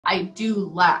I do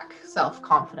lack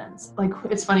self-confidence. Like,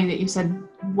 it's funny that you said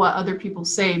what other people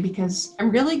say, because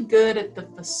I'm really good at the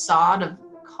facade of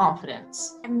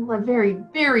confidence. I'm a very,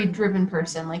 very driven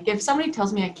person. Like, if somebody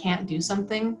tells me I can't do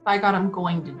something, by God, I'm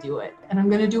going to do it. And I'm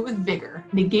going to do it with vigor,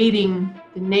 negating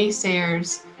the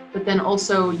naysayers, but then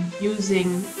also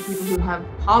using people who have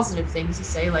positive things to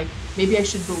say, like, maybe I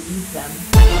should believe them.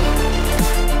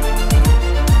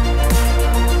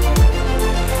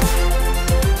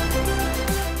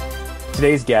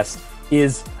 Today's guest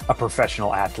is a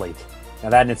professional athlete.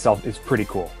 Now that in itself is pretty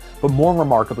cool. But more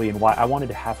remarkably, and why I wanted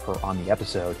to have her on the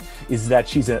episode, is that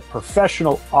she's a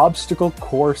professional obstacle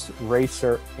course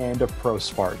racer and a Pro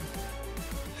Spartan.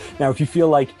 Now, if you feel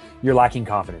like you're lacking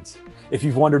confidence, if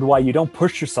you've wondered why you don't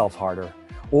push yourself harder,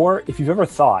 or if you've ever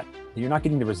thought that you're not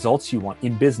getting the results you want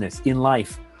in business, in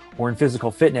life, or in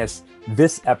physical fitness,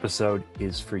 this episode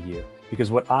is for you. Because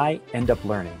what I end up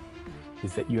learning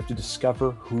is that you have to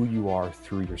discover who you are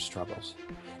through your struggles.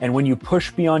 And when you push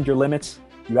beyond your limits,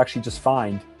 you actually just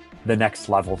find the next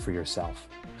level for yourself.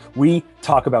 We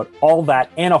talk about all that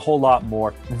and a whole lot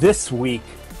more this week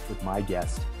with my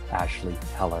guest, Ashley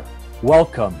Heller.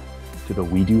 Welcome to the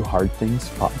We Do Hard Things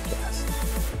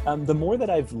podcast. The more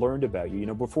that I've learned about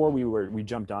you, before we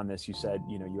jumped on this, you said,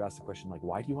 you asked the question, like,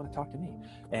 why do you want to talk to me?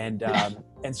 And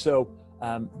so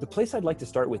the place I'd like to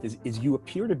start with is you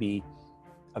appear to be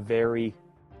a very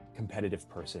competitive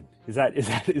person. Is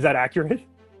that accurate?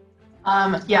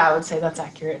 Yeah, I would say that's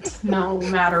accurate. No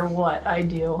matter what I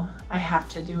do, I have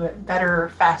to do it better,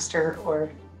 faster,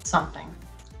 or something.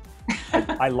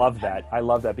 I love that. I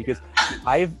love that because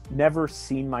I've never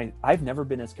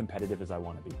been as competitive as I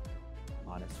want to be,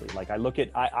 honestly. Like,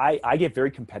 I get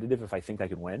very competitive if I think I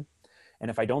can win.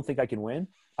 And if I don't think I can win,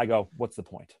 I go, what's the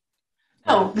point?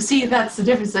 Oh, but see, that's the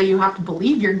difference. So you have to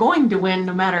believe you're going to win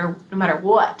no matter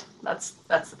what. That's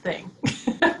the thing.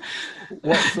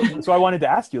 Well, so I wanted to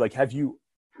ask you, like,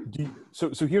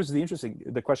 so here's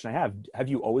the question I have. Have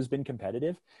you always been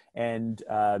competitive? And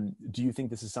do you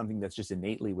think this is something that's just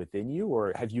innately within you,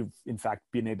 or have you in fact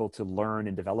been able to learn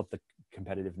and develop the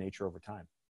competitive nature over time?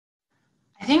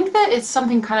 I think that it's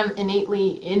something kind of innately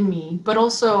in me, but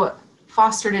also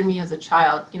fostered in me as a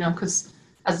child, because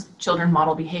as children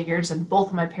model behaviors, and both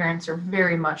of my parents are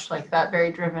very much like that,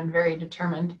 very driven, very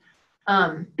determined.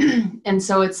 And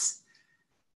so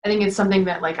I think it's something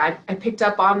that, like, I picked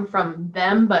up on from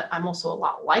them, but I'm also a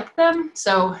lot like them.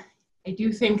 So I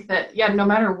do think that, yeah, no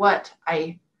matter what,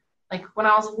 like when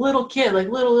I was a little kid, like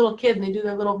little kid, and they do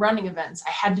their little running events,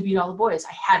 I had to beat all the boys.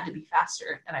 I had to be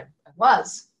faster, and I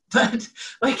was, but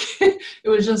like, it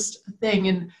was just a thing.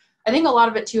 And I think a lot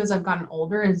of it too, as I've gotten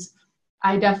older, is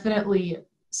I definitely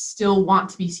still want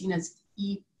to be seen as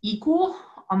equal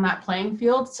on that playing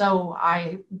field. So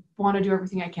I want to do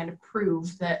everything I can to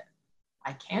prove that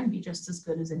I can be just as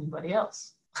good as anybody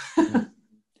else.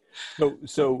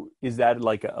 So is that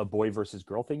like a boy versus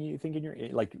girl thing, you think, in your,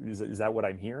 like, is that what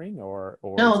I'm hearing, or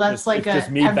no, that's it's just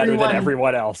me better than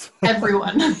everyone else?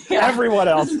 Everyone. Yeah. Everyone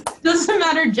else. Doesn't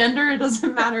matter gender. It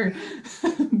doesn't matter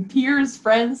peers,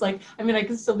 friends. Like, I mean, I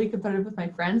can still be competitive with my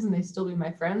friends and they still be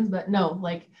my friends, but no,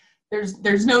 like,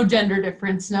 there's no gender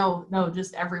difference. No,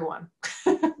 just everyone.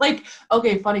 Like,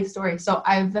 okay, funny story. So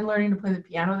I've been learning to play the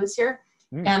piano this year.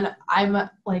 And I'm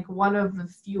like one of the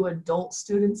few adult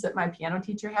students that my piano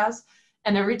teacher has.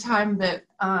 And every time that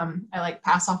I like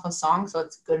pass off a song, so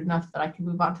it's good enough that I can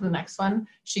move on to the next one,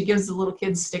 she gives the little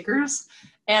kids stickers.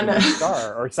 And a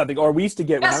star or something. Or we used to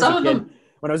get,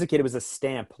 when I was a kid, it was a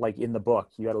stamp, like in the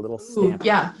book. You got a little stamp. Ooh,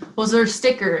 yeah. Well, there's a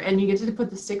sticker, and you get to put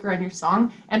the sticker on your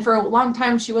song. And for a long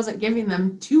time, she wasn't giving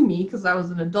them to me because I was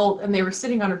an adult, and they were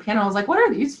sitting on her piano. I was like, what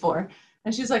are these for?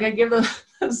 And she's like, I give them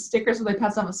those stickers when they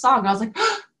pass off a song. I was like,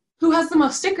 who has the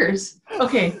most stickers?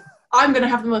 Okay, I'm going to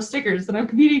have the most stickers, and I'm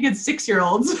competing against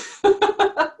 6-year-olds.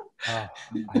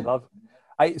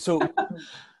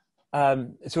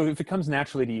 So if it comes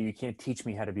naturally to you, you can't teach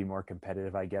me how to be more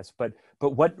competitive, I guess. But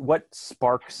what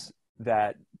sparks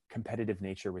that competitive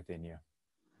nature within you?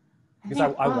 Because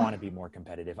I want to be more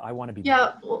competitive. I want to be.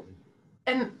 Yeah, well,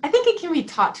 and I think it can be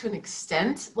taught to an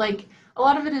extent. Like, a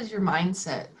lot of it is your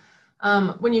mindset.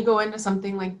 When you go into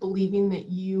something, like believing that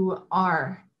you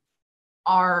are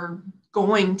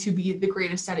going to be the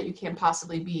greatest at it you can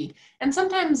possibly be. And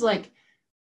sometimes, like,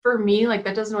 for me, like,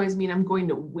 that doesn't always mean I'm going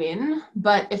to win,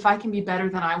 but if I can be better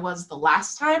than I was the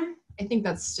last time, I think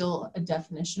that's still a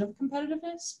definition of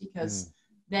competitiveness, because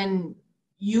then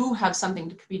you have something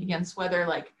to compete against, whether,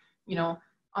 like,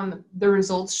 on the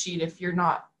results sheet, if you're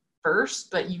not first,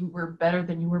 but you were better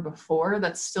than you were before,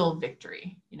 that's still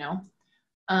victory,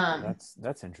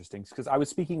 That's interesting, because I was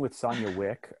speaking with Sonia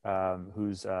Wick,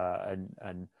 who's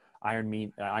an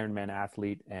Ironman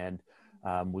athlete, and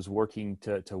was working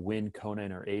to win Kona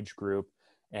in her age group.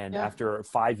 And after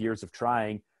 5 years of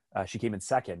trying, she came in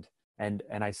second. And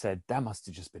I said, that must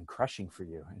have just been crushing for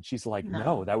you. And she's like,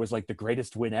 no, that was like the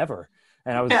greatest win ever.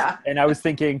 And I was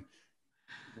thinking,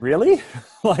 really?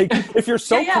 Like, if you're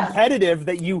so competitive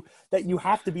that you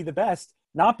have to be the best,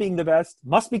 not being the best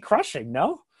must be crushing.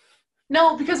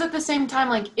 No, because at the same time,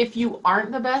 like, if you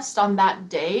aren't the best on that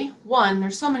day, one,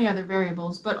 there's so many other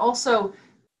variables, but also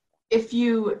if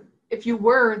you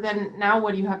were, then now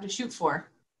what do you have to shoot for?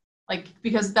 Like,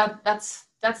 because that's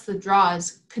the draw,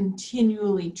 is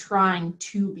continually trying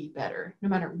to be better no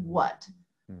matter what.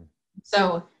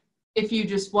 So if you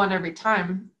just won every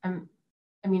time,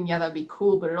 I mean, yeah, that'd be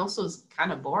cool, but it also is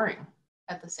kind of boring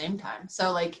at the same time.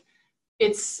 So like,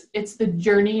 it's the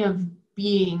journey of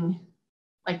being,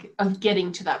 like, of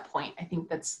getting to that point. I think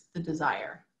that's the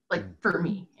desire, like, for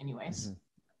me anyways.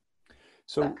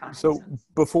 So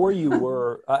before you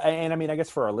were, and I mean, I guess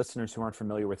for our listeners who aren't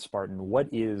familiar with Spartan, what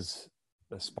is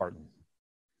a Spartan?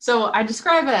 So I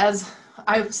describe it as,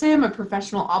 I say I'm a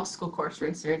professional obstacle course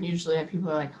racer, and usually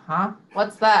people are like, huh,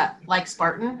 what's that? Like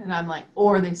Spartan? And I'm like,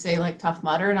 or they say like Tough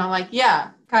Mudder, and I'm like, yeah,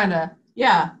 kind of,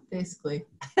 yeah, basically.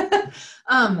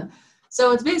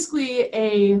 So it's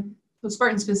basically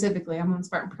Spartan specifically, I'm on the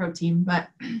Spartan Pro team, but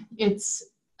it's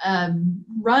a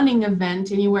running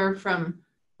event anywhere from,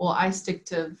 well, I stick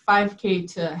to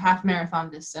 5K to half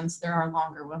marathon distance. There are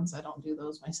longer ones. I don't do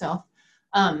those myself.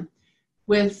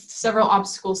 With several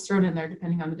obstacles thrown in there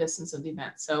depending on the distance of the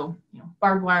event. So,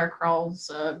 barbed wire crawls,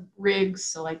 rigs,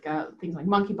 so like things like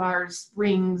monkey bars,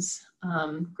 rings,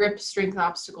 grip strength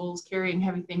obstacles, carrying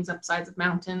heavy things up sides of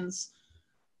mountains,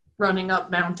 running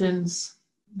up mountains,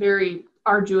 very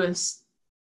arduous,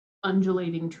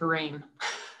 undulating terrain.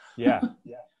 Yeah.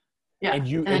 And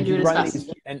you run these,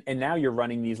 and now you're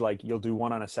running these, like, you'll do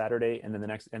one on a Saturday, and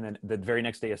then the very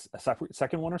next day a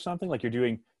second one or something, like you're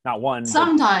doing not one,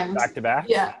 sometimes back to back.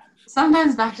 Yeah,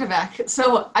 sometimes back to back.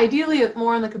 So ideally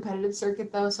more on the competitive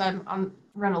circuit though. So I'm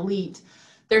run elite.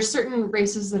 There's certain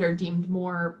races that are deemed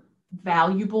more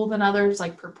valuable than others,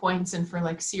 like per points and for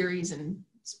like series and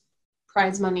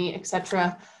prize money,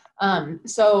 etc.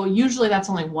 So usually that's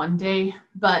only one day,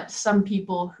 but some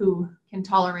people who can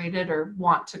tolerate it or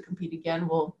want to compete again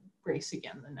will race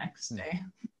again the next day.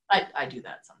 I do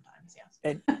that sometimes,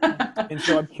 yes. And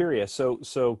so I'm curious.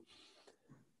 So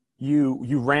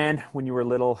you ran when you were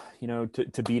little,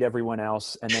 to beat everyone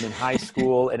else, and then in high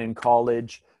school and in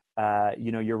college,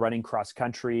 you're running cross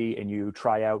country and you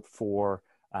try out for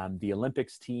the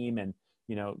Olympics team, and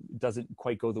it doesn't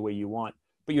quite go the way you want.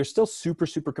 But you're still super,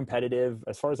 super competitive.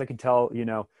 As far as I can tell,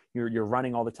 you're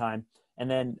running all the time. And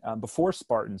then before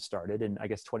Spartan started, in I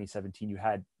guess 2017, you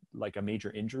had like a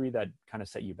major injury that kind of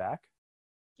set you back.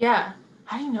 Yeah.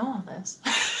 How do you know all this?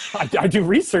 I do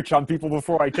research on people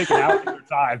before I take an hour of their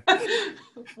time.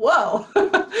 Whoa.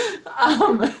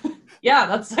 Yeah,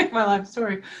 that's like my life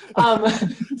story.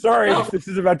 Sorry if this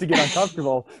is about to get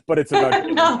uncomfortable, but it's about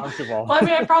getting uncomfortable. Well, I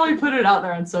mean, I probably put it out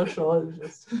there on social. It was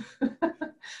just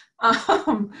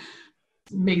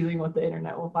amazing what the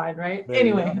internet will find, right?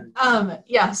 Anyway,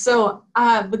 yeah, so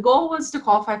the goal was to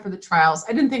qualify for the trials.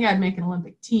 I didn't think I'd make an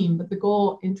Olympic team, but the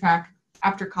goal in track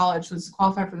after college was to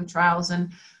qualify for the trials,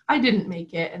 and I didn't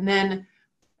make it. And then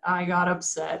I got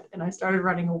upset and I started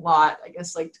running a lot, I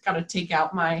guess, like to kind of take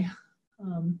out my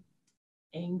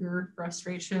anger,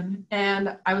 frustration,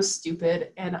 and I was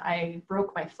stupid and I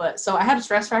broke my foot. So I had a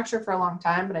stress fracture for a long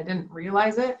time, but I didn't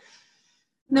realize it.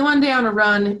 And then one day on a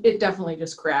run, it definitely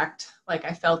just cracked. Like,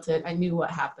 I felt it. I knew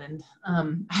what happened.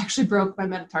 I actually broke my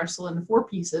metatarsal into 4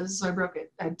 pieces. So I broke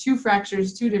it. I had 2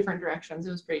 fractures, 2 different directions.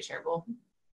 It was pretty terrible.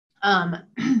 I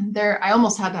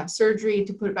almost had to have surgery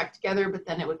to put it back together, but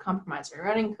then it would compromise my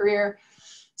running career.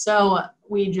 So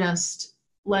we just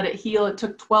let it heal. It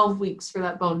took 12 weeks for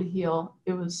that bone to heal.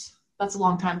 That's a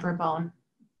long time for a bone,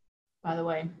 by the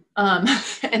way.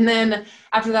 And then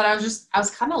after that, I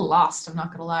was kind of lost. I'm not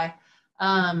going to lie.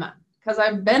 Because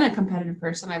I've been a competitive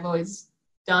person. I've always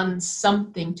done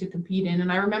something to compete in.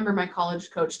 And I remember my college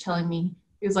coach telling me,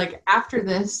 he was like, after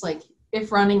this, like,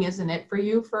 if running isn't it for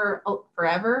you for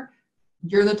forever,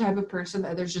 you're the type of person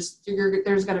that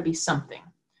there's got to be something.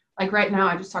 Like right now,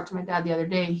 I just talked to my dad the other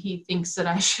day. He thinks that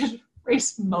I should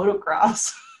race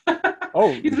motocross.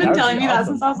 Oh, he's been telling me that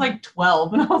since I was like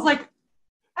 12. And I was like,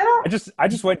 I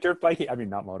just went dirt biking. I mean,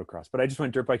 not motocross, but I just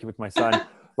went dirt biking with my son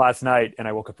last night, and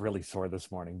I woke up really sore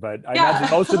this morning. But I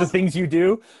imagine most of the things you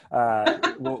do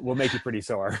will make you pretty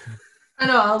sore. I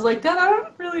know. I was like, Dad, I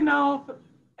don't really know.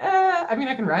 I mean,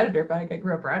 I can ride a dirt bike. I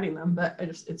grew up riding them, but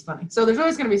it's funny. So there's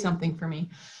always going to be something for me.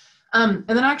 And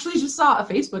then I actually just saw a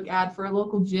Facebook ad for a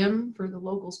local gym for the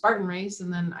local Spartan race.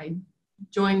 And then I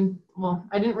joined, well,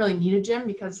 I didn't really need a gym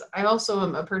because I also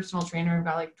am a personal trainer. I've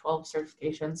got like 12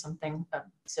 certifications, something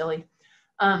silly.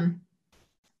 Um,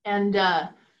 and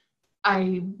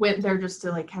I went there just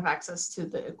to like have access to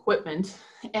the equipment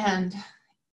and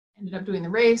ended up doing the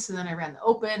race. And then I ran the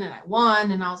open and I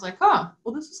won. And I was like, oh,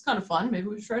 well, this is kind of fun. Maybe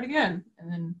we should try it again.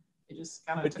 And then it just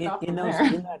kind of took off from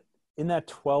there. In that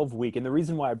 12-week, and the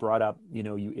reason why I brought up,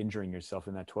 you injuring yourself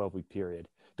in that 12-week period,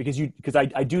 because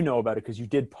I do know about it because you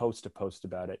did post a post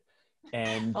about it.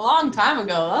 And a long time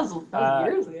ago. That was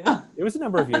years ago. It was a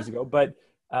number of years ago, but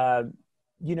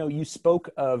you spoke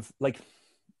of like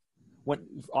when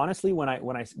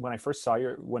I first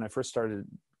started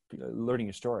learning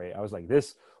your story, I was like,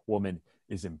 this woman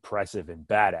is impressive and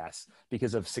badass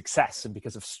because of success and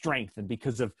because of strength and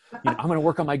because of, I'm going to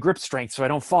work on my grip strength so I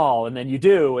don't fall. And then you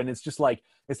do. And it's like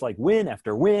win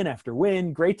after win after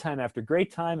win, great time after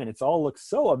great time. And it's all looks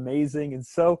so amazing and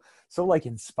so like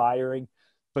inspiring.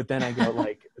 But then I go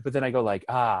like,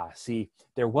 see,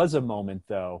 there was a moment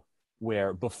though,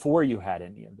 where before you had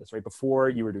any of this, right? Before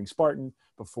you were doing Spartan,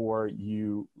 before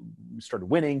you started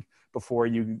winning, before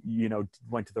you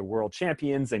went to the world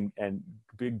champions and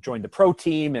joined the pro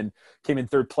team and came in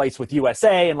third place with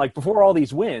USA. And like before all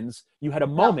these wins, you had a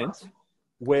moment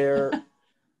where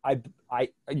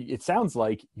it sounds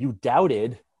like you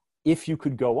doubted if you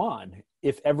could go on,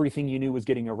 if everything you knew was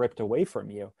getting ripped away from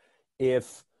you,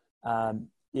 if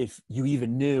you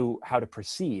even knew how to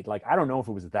proceed. Like, I don't know if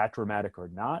it was that dramatic or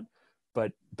not,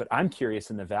 but I'm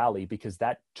curious in the Valley because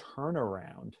that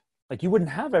turnaround, like you wouldn't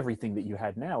have everything that you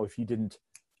had now if you didn't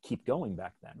keep going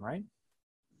back then, right?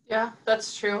 Yeah,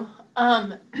 that's true.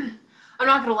 I'm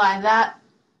not gonna lie,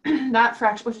 that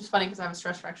fracture, which is funny because I have a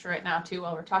stress fracture right now too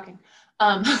while we're talking,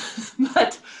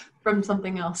 but from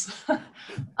something else.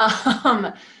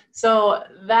 So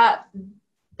that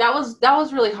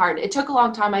was really hard. It took a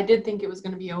long time. I did think it was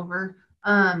going to be over,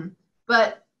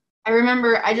 but I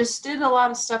remember I just did a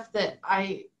lot of stuff that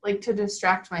I like to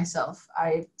distract myself.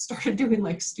 I started doing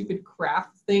like stupid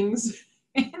craft things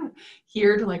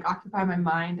here to like occupy my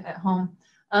mind at home.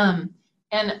 And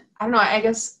I don't know, I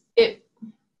guess it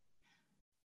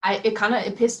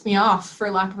pissed me off for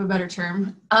lack of a better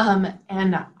term.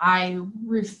 And I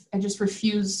just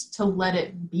refused to let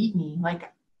it beat me.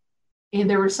 Like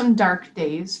there were some dark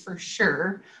days for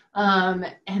sure.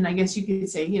 And I guess you could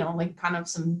say, like kind of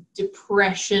some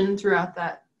depression throughout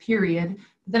that period.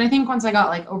 But then I think once I got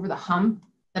like over the hump,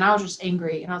 then I was just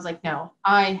angry and I was like, no,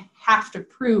 I have to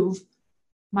prove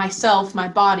myself, my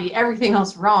body, everything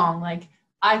else wrong. Like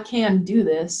I can do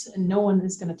this and no one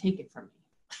is going to take it from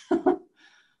me.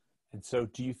 And so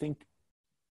do you think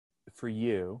for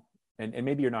you, and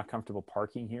maybe you're not comfortable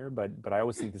parking here, but I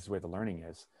always think this is where the learning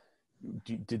is.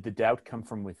 Did the doubt come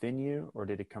from within you, or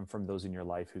did it come from those in your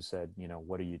life who said,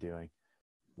 what are you doing?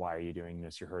 Why are you doing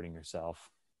this? You're hurting yourself.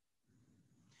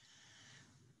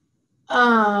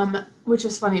 Which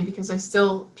is funny because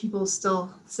people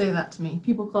still say that to me.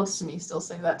 People close to me still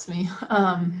say that to me.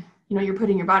 You're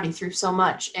putting your body through so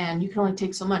much and you can only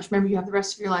take so much. Remember, you have the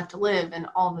rest of your life to live and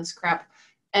all this crap.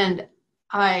 And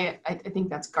I think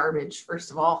that's garbage,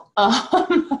 first of all.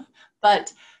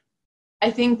 But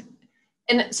I think,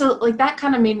 and so like that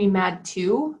kind of made me mad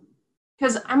too,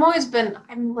 because I'm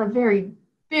a very,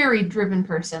 very driven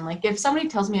person. Like if somebody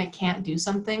tells me I can't do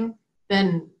something,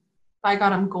 then by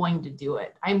God, I'm going to do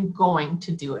it. I'm going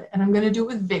to do it. And I'm going to do it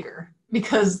with vigor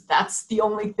because that's the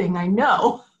only thing I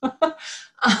know.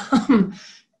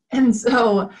 And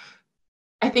so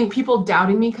I think people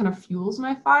doubting me kind of fuels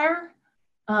my fire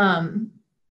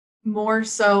more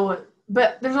so.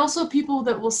 But there's also people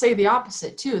that will say the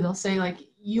opposite too. They'll say like,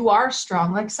 you are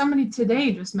strong. Like somebody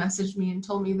today just messaged me and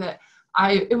told me that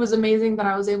it was amazing that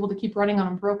I was able to keep running on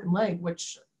a broken leg,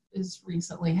 which is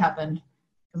recently happened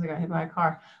because I got hit by a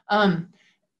car.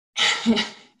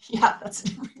 Yeah, that's a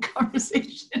different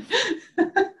conversation.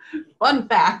 Fun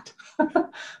fact.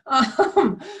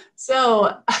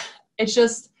 So it's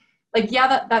just like,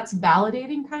 yeah, that's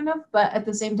validating kind of, but at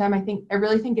the same time, I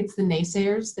really think it's the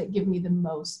naysayers that give me the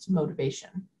most motivation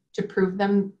to prove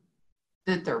them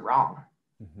that they're wrong.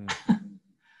 Mm-hmm.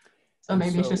 So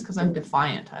maybe it's just because I'm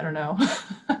defiant. I don't know.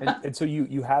 and so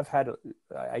you have had,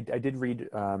 I did read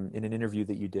in an interview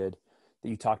that you did, that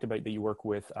you talked about that you work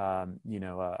with,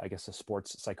 I guess a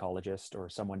sports psychologist or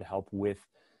someone to help with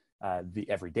the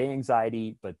everyday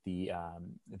anxiety, but the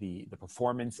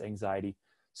performance anxiety.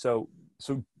 So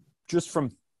just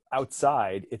from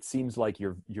outside, it seems like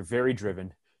you're very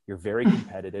driven, you're very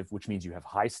competitive, which means you have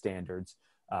high standards.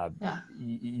 Yeah.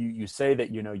 You say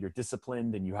that, you know, you're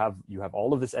disciplined and you have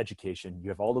all of this education, you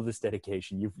have all of this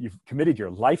dedication, you've committed your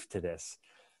life to this.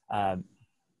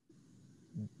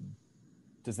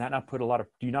 Does that not put do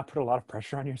you not put a lot of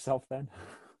pressure on yourself then?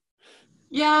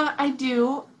 Yeah, I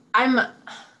do. And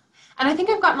I think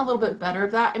I've gotten a little bit better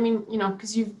at that. I mean, you know,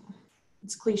 because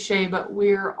it's cliche, but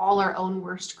we're all our own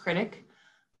worst critic.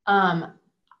 Um,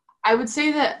 I would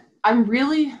say that I'm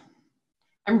really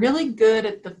good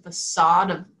at the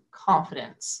facade of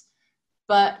confidence,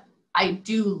 but I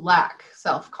do lack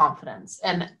self-confidence.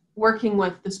 And working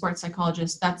with the sports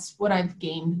psychologist, that's what I've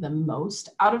gained the most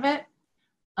out of it.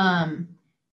 Um,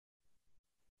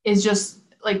 is just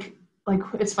like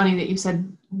it's funny that you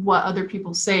said what other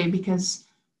people say, because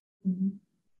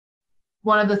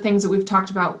one of the things that we've talked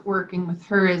about working with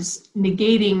her is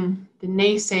negating the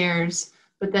naysayers,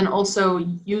 but then also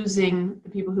using the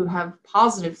people who have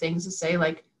positive things to say,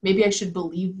 like, maybe I should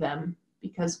believe them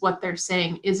because what they're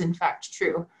saying is in fact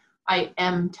true. I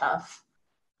am tough.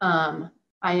 I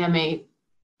am a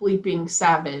bleeping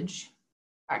savage.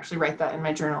 I actually write that in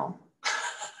my journal.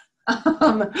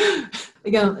 um,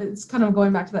 Again, it's kind of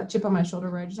going back to that chip on my shoulder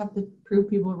where I just have to prove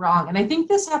people wrong. And I think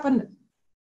this happened,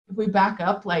 if we back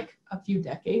up like a few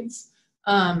decades,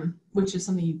 which is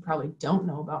something you probably don't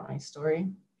know about my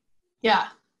story. Yeah.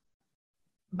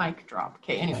 Mic drop.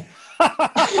 Okay, anyway.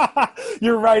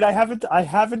 You're right. I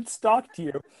haven't stalked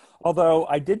you. Although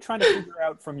I did try to figure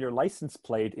out from your license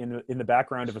plate in the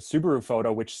background of a Subaru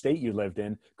photo which state you lived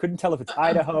in. Couldn't tell if it's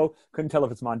Idaho, couldn't tell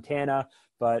if it's Montana,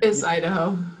 but It's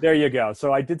Idaho. There you go.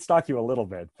 So I did stalk you a little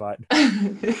bit, but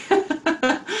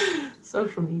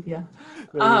social media.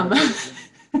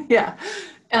 Yeah.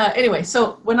 Anyway,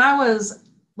 so when I was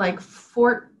like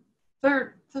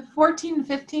 14,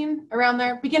 15, around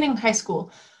there, beginning high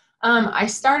school, I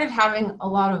started having a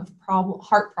lot of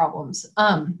heart problems.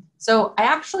 So I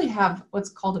actually have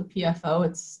what's called a PFO.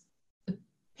 It's the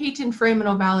patent foramen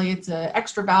ovale. It's an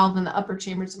extra valve in the upper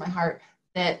chambers of my heart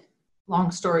that, long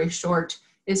story short,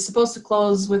 is supposed to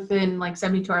close within like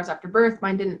 72 hours after birth.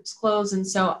 Mine didn't close. And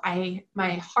so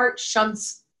my heart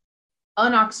shunts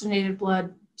unoxygenated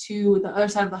blood to the other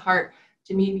side of the heart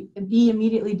to be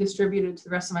immediately distributed to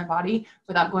the rest of my body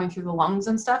without going through the lungs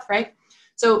and stuff, right?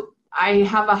 So I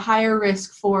have a higher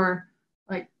risk for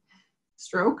like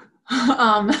stroke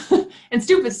and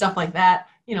stupid stuff like that,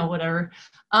 you know, whatever.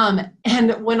 And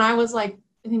when I was like,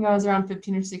 I think I was around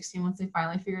 15 or 16, once they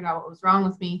finally figured out what was wrong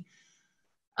with me,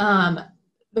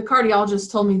 the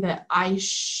cardiologist told me that I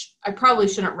probably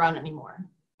shouldn't run anymore.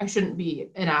 I shouldn't be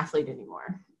an athlete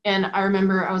anymore. And I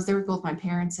remember I was there with both my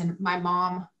parents, and my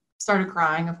mom started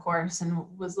crying, of course, and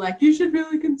was like, you should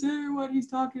really consider what he's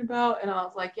talking about. And I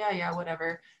was like, yeah,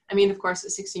 whatever. I mean, of course,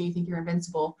 at 16, you think you're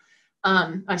invincible.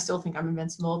 I still think I'm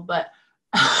invincible, but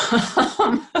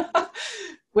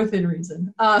within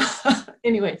reason.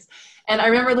 Anyways, and I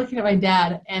remember looking at my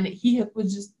dad, and he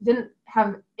was just didn't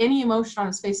have any emotion on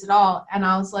his face at all. And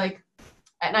I was like,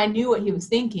 and I knew what he was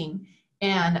thinking.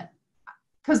 And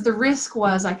because the risk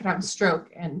was I could have a stroke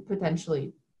and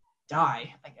potentially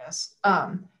die, I guess.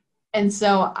 And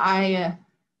so I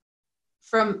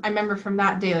remember from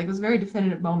that day, like it was a very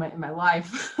definitive moment in my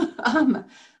life.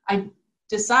 I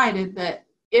decided that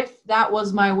if that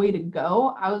was my way to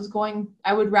go, I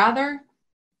would rather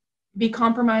be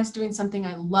compromised doing something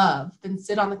I love than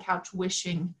sit on the couch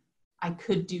wishing I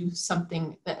could do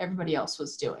something that everybody else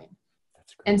was doing.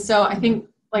 That's great. And so I think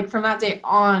like from that day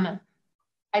on,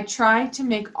 I try to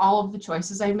make all of the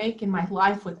choices I make in my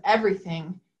life with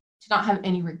everything to not have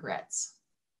any regrets.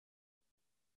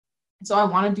 And so I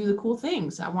want to do the cool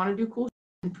things. I want to do cool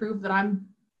and prove that I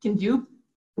can do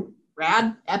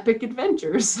rad, epic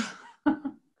adventures.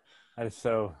 That is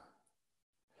so.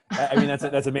 I mean,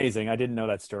 that's amazing. I didn't know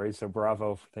that story, so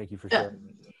bravo! Thank you for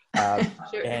sharing.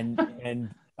 Sure.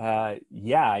 And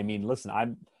yeah, I mean, listen,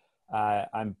 I'm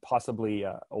possibly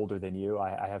older than you.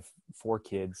 I have 4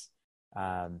 kids.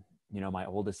 You know, my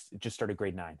oldest just started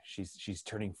grade 9. She's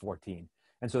turning 14,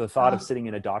 and so the thought of sitting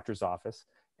in a doctor's office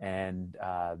and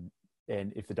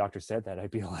if the doctor said that,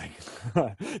 I'd be like,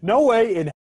 no way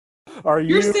in are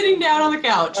you're sitting down on the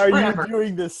couch forever. You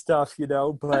doing this stuff, you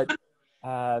know? But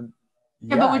yeah,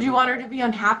 but would you want her to be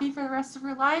unhappy for the rest of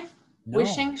her life? No.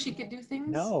 Wishing she could do things?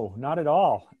 No, not at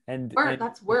all. And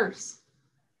that's worse.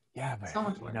 Yeah, but so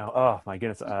much worse. You know, oh my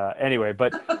goodness. Anyway,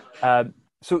 but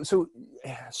so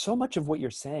much of what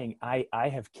you're saying, I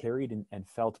have carried and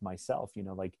felt myself. You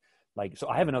know, like so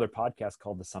I have another podcast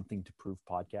called the Something to Prove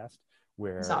podcast.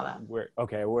 Where so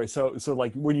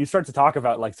like when you start to talk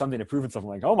about like something to prove and something,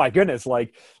 like, oh my goodness,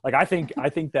 like I think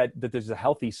that there's a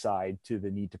healthy side to the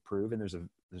need to prove, and there's an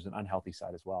unhealthy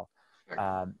side as well.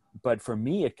 Sure. But for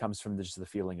me, it comes from just the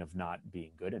feeling of not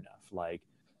being good enough.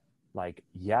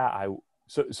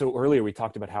 So earlier we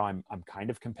talked about how I'm kind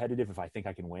of competitive if I think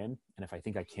I can win. And if I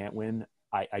think I can't win,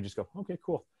 I just go, okay,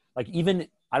 cool. Like, even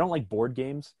I don't like board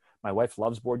games. My wife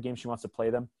loves board games. She wants to play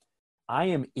them. I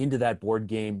am into that board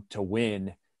game to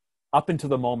win up until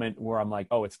the moment where I'm like,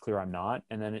 oh, it's clear I'm not.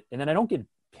 And then I don't get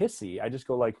pissy. I just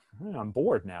go like, I'm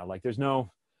bored now. Like, I'm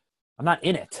not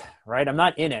in it, right? I'm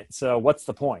not in it. So what's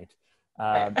the point?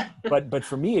 But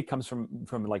for me, it comes from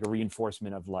like a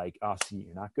reinforcement of like, oh, see,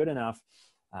 you're not good enough.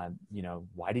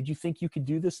 Why did you think you could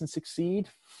do this and succeed?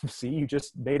 See, you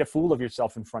just made a fool of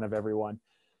yourself in front of everyone.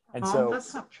 And Oh, so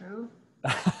that's not true.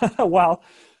 well,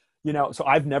 so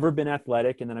I've never been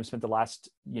athletic, and then I've spent the last,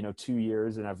 2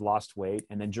 years and I've lost weight.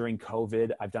 And then during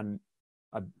COVID, I've done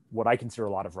what I consider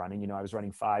a lot of running. I was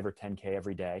running 5 or 10K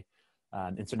every day.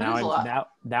 And so That is a lot.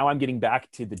 now I'm getting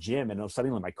back to the gym, and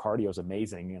suddenly my cardio is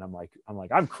amazing. And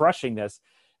I'm crushing this.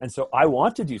 And so I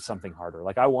want to do something harder.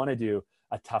 Like, I want to do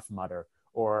a Tough Mudder,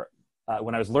 or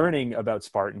when I was learning about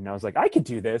Spartan, I was like, I could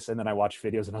do this. And then I watched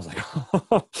videos and I was like,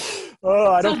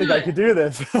 oh, I don't think I could do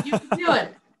this. You can do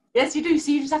it. Yes, you do.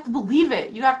 See, you just have to believe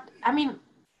it.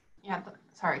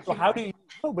 Sorry. So how do you,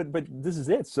 no, but this is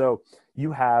it. So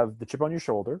you have the chip on your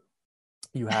shoulder.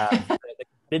 You have the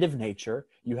competitive nature.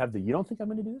 You have you don't think I'm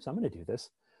going to do this? I'm going to do this.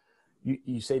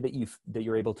 You say that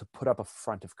you're able to put up a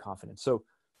front of confidence. So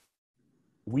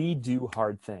we do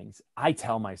hard things. I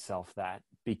tell myself that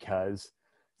because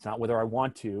it's not whether I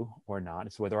want to or not.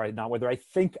 It's not whether I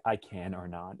think I can or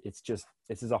not. It's just,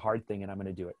 this is a hard thing and I'm going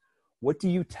to do it. What do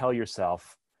you tell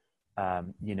yourself,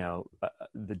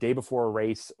 the day before a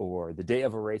race or the day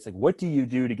of a race? Like, what do you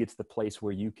do to get to the place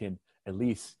where you can at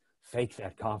least fake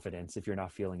that confidence if you're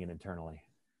not feeling it internally?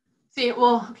 See,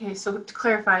 well, okay, so to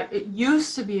clarify, it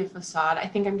used to be a facade. I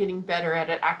think I'm getting better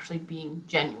at it actually being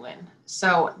genuine.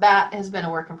 So that has been a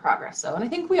work in progress, though. And I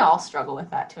think we all struggle with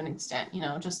that to an extent,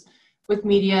 just with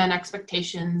media and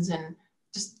expectations, and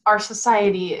just our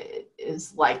society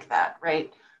is like that,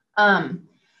 right?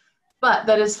 But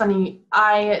that is funny.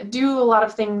 I do a lot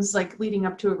of things like leading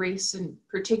up to a race in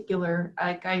particular.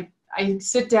 Like I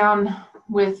sit down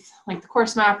with like the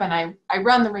course map and I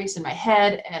run the race in my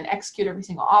head and execute every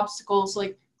single obstacle. So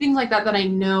like things like that I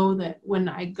know that when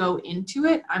I go into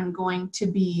it, I'm going to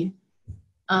be,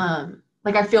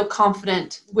 like I feel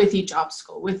confident with each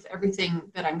obstacle, with everything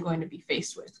that I'm going to be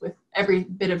faced with every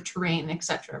bit of terrain,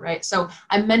 etc. Right? So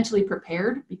I'm mentally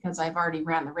prepared because I've already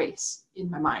ran the race in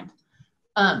my mind.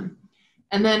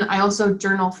 And then I also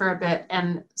journal for a bit,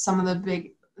 and some of the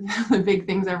big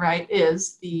things I write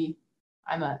is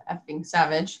I'm a effing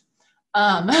savage.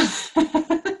 And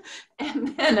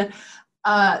then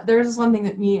there's one thing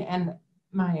that me and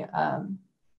my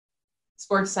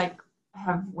sports psych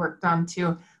have worked on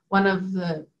too.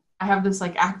 I have this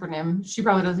like acronym. She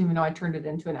probably doesn't even know I turned it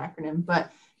into an acronym,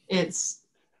 but it's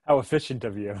how efficient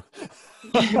of you.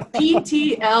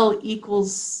 PTL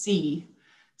equals C.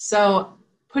 So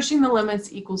pushing the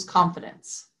limits equals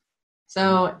confidence.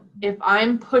 So if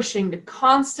I'm pushing to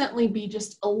constantly be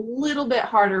just a little bit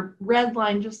harder, red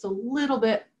line just a little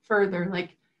bit further,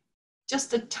 like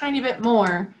just a tiny bit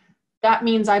more, that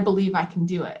means I believe I can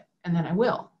do it. And then I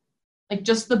will. Like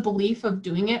just the belief of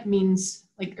doing it means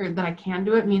or that I can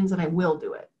do it means that I will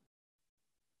do it.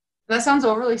 That sounds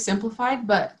overly simplified,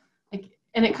 but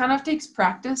and it kind of takes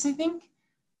practice, I think.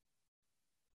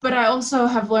 But I also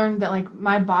have learned that like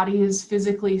my body is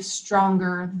physically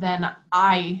stronger than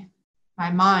my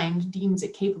mind deems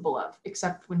it capable of,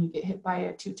 except when you get hit by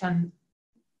a 2-ton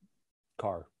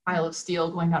car pile of steel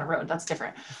going down a road. That's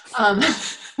different.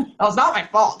 That was not my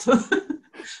fault.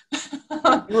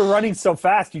 You were running so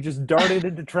fast, you just darted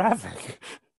into traffic.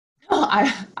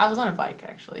 I was on a bike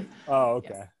actually. Oh,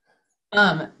 okay.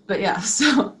 Yeah. But yeah,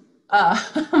 so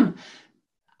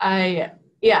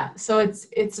so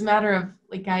it's a matter of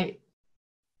like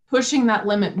pushing that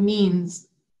limit means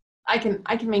I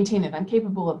can maintain it. I'm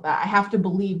capable of that. I have to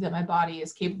believe that my body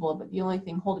is capable of it. The only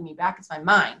thing holding me back is my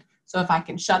mind. So if I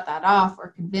can shut that off or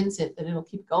convince it that it'll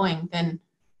keep going, then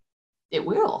it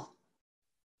will.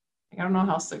 I don't know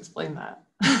how else to explain that.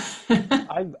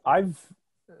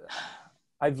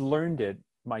 I've learned it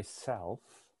myself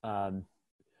but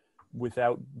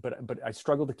I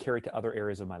struggle to carry it to other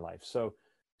areas of my life. So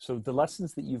the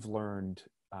lessons that you've learned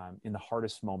in the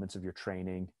hardest moments of your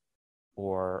training,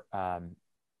 or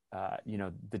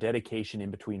the dedication in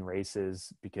between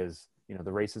races, because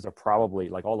the races are probably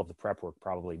like all of the prep work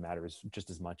probably matters just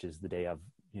as much as the day of,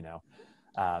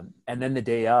 and then the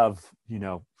day of,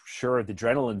 sure, the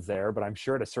adrenaline's there, but I'm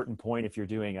sure at a certain point, if you're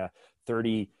doing a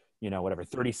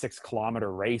 36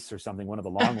 kilometer race or something, one of the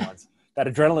long ones, that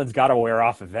adrenaline's got to wear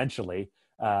off eventually.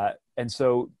 And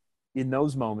so in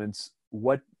those moments,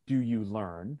 what do you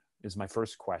learn is my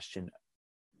first question.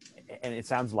 And it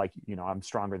sounds like, I'm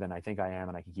stronger than I think I am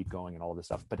and I can keep going and all of this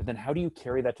stuff. But then how do you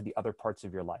carry that to the other parts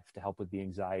of your life to help with the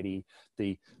anxiety,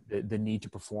 the need to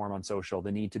perform on social,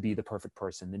 the need to be the perfect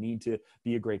person, the need to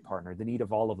be a great partner, the need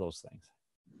of all of those things?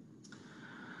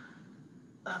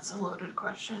 That's a loaded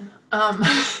question.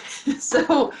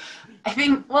 So I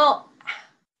think, well,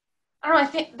 I don't know. I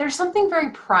think there's something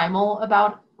very primal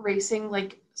about racing.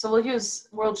 So it was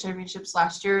World Championships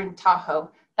last year in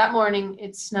Tahoe. That morning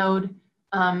it snowed.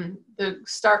 The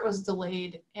start was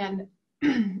delayed, and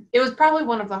it was probably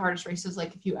one of the hardest races.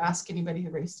 If you ask anybody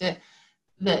who raced it,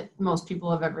 that most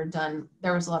people have ever done.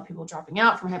 There was a lot of people dropping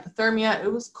out from hypothermia.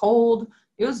 It was cold.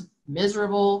 It was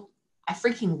miserable. I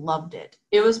freaking loved it.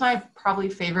 It was my probably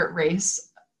favorite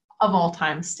race of all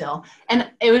time still. And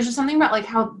it was just something about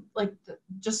how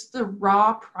just the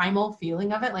raw primal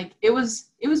feeling of it. It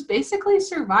was basically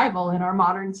survival in our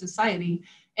modern society.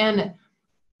 And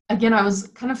again, I was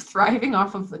kind of thriving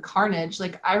off of the carnage.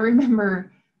 I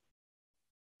remember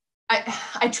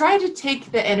I tried to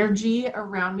take the energy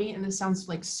around me, and this sounds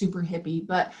super hippie,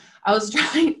 but I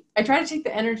tried to take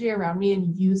the energy around me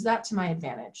and use that to my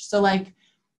advantage. So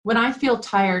when I feel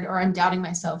tired or I'm doubting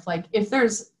myself, if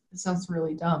it sounds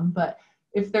really dumb, but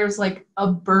if there's a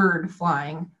bird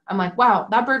flying, I'm like, wow,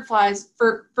 that bird flies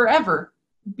for forever.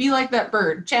 Be like that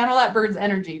bird, channel that bird's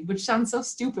energy, which sounds so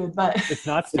stupid, but it's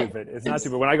not stupid. It's not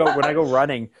stupid. When I go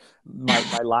running,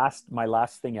 my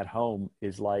last thing at home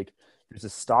is there's a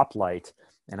stoplight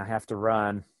and I have to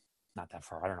run not that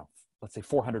far. I don't know, let's say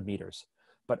 400 meters.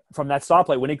 But from that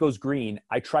stoplight, when it goes green,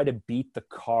 I try to beat the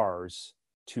cars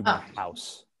to my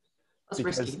house. That's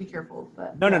risky. Be careful.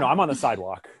 But no, I'm on the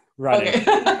sidewalk running.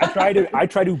 Okay. I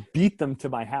try to beat them to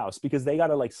my house because they got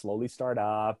to slowly start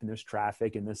up and there's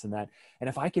traffic and this and that. And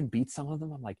if I can beat some of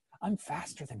them, I'm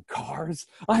faster than cars.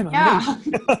 I'm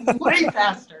amazing. Way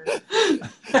faster.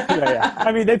 Yeah.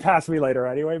 I mean, they pass me later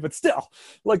anyway, but still,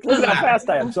 look at how fast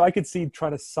I am. So I could see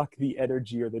trying to suck the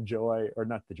energy or the joy, or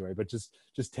not the joy, but just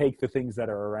take the things that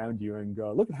are around you and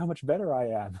go, look at how much better I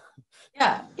am.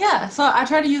 Yeah. So I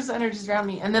try to use the energies around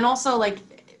me, and then also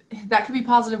that could be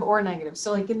positive or negative.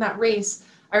 So in that race,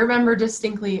 I remember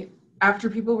distinctly after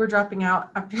people were dropping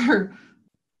out, after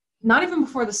not even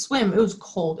before the swim, it was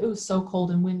cold. It was so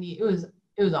cold and windy. It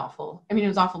was awful. I mean, it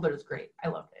was awful, but it was great. I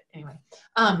loved it. Anyway,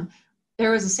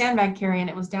 there was a sandbag carry and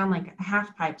it was down a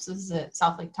half pipe. So this is at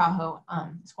South Lake Tahoe,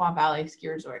 Squaw Valley ski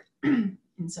resort in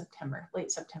September,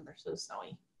 late September. So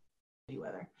snowy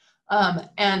weather.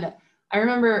 And I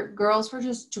remember girls were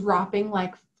just dropping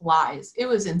like flies. It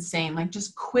was insane,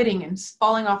 just quitting and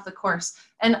falling off the course.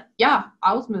 And yeah,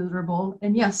 I was miserable.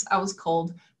 And yes, I was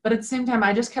cold. But at the same time,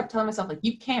 I just kept telling myself,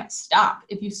 you can't stop.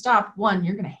 If you stop, one,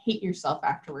 you're going to hate yourself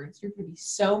afterwards. You're going to be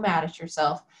so mad at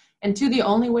yourself. And two, the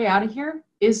only way out of here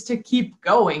is to keep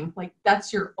going.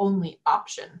 That's your only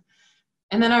option.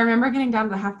 And then I remember getting down to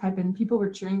the half pipe and people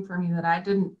were cheering for me that I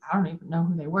don't even know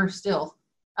who they were still.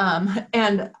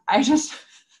 And I just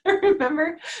I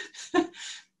remember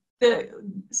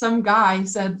some guy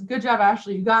said, "Good job,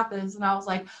 Ashley, you got this." And I was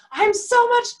like, I'm so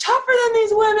much tougher than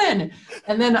these women.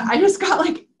 And then I just got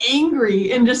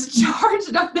angry and just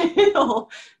charged up the hill.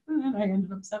 And then I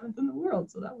ended up 7th in the world.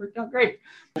 So that worked out great.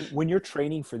 When you're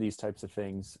training for these types of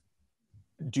things,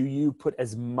 do you put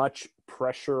as much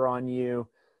pressure on you?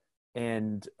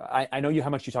 And I know how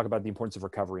much you talk about the importance of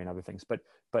recovery and other things, but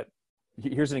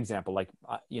here's an example.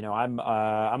 I'm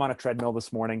on a treadmill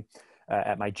this morning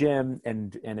at my gym,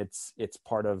 and it's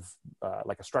part of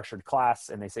a structured class,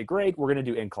 and they say, great, we're going to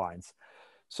do inclines.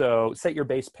 So set your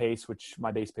base pace, which my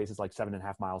base pace is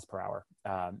 7.5 miles per hour.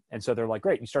 And so they're like,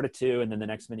 great, you start at 2, and then the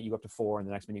next minute you go up to 4, and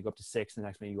the next minute you go up to 6, and the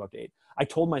next minute you go up to 8. I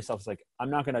told myself, I'm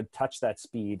not going to touch that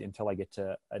speed until I get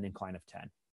to an incline of 10.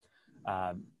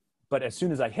 But as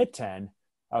soon as I hit 10,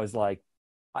 I was like,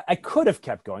 I could have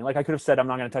kept going. I could have said, I'm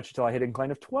not going to touch it until I hit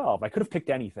incline of 12. I could have picked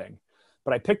anything,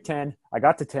 but I picked 10. I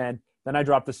got to 10. Then I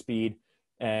dropped the speed,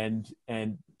 and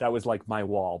that was my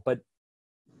wall. But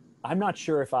I'm not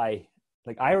sure if I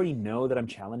already know that I'm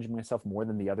challenging myself more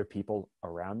than the other people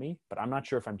around me, but I'm not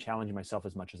sure if I'm challenging myself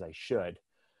as much as I should,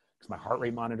 because my heart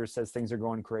rate monitor says things are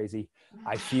going crazy.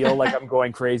 I feel like I'm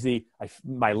going crazy.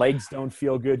 My legs don't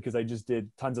feel good because I just did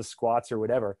tons of squats or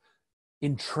whatever.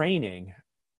 In training,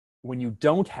 when you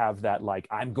don't have that,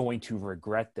 I'm going to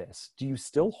regret this, do you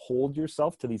still hold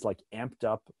yourself to these amped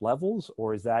up levels,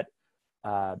 or is that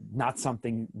not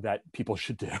something that people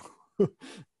should do?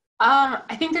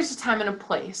 I think there's a time and a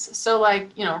place. So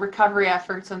recovery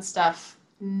efforts and stuff,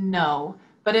 no.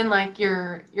 But in like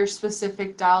your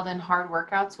specific dialed in hard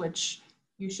workouts, which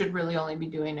you should really only be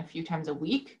doing a few times a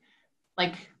week,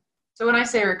 like, so when I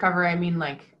say recover, I mean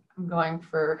like I'm going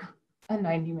for a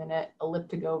 90-minute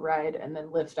elliptigo ride and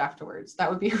then lift afterwards. That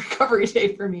would be a recovery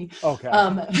day for me. Okay.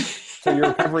 So your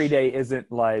recovery day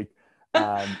isn't like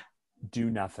do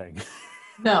nothing.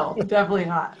 No, definitely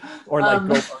not. Or like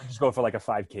or just go for like a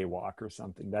 5K walk or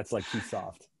something. That's like too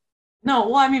soft. No,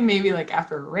 well, I mean, maybe like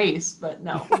after a race, but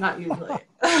no, not usually.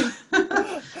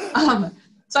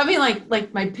 So I mean,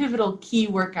 like my pivotal key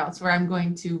workouts where I'm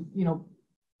going to,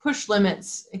 push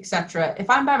limits, etc. If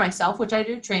I'm by myself, which I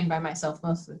do train by myself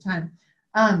most of the time,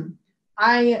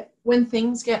 when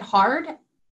things get hard,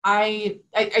 I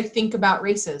think about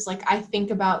races. Like I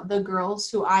think about the girls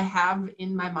who I have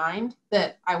in my mind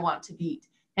that I want to beat,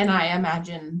 and I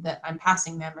imagine that I'm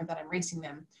passing them or that I'm racing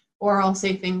them. Or I'll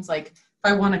say things like,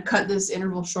 if I want to cut this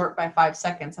interval short by 5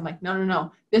 seconds, I'm like,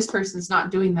 no, this person's not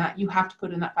doing that. You have to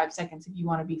put in that 5 seconds if you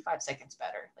want to be 5 seconds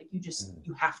better. Like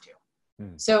you have to.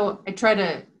 So I try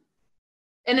to,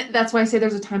 and that's why I say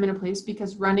there's a time and a place,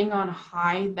 because running on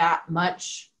high that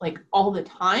much, like all the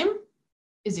time,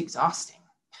 is exhausting.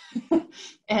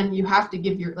 And you have to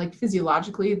give like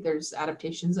physiologically, there's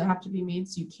adaptations that have to be made.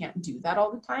 So you can't do that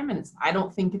all the time. And I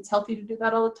don't think it's healthy to do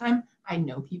that all the time. I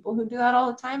know people who do that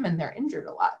all the time and they're injured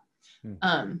a lot.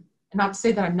 And not to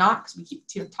say that I'm not, because we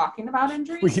keep talking about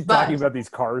injuries. We keep talking about these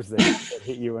cars that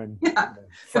hit you and yeah.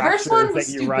 The first one was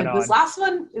stupid. This last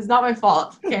one is not my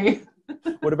fault. Okay.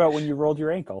 What about when you rolled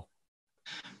your ankle?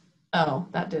 Oh,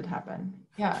 that did happen.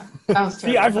 Yeah, that was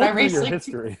terrible. See, I've looked through your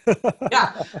history.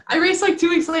 Yeah, I raced like 2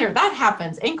 weeks later. That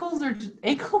happens. Ankles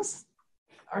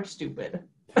are stupid.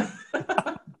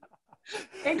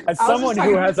 As someone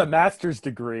who has a master's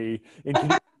degree in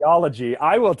kinesiology,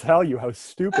 I will tell you how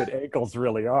stupid ankles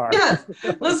really are. Yes,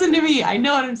 listen to me. I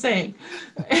know what I'm saying.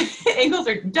 Ankles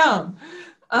are dumb.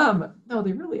 No,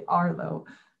 they really are though.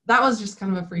 That was just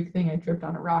kind of a freak thing. I tripped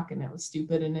on a rock and it was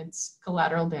stupid, and it's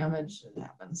collateral damage. It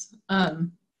happens.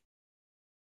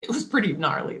 It was pretty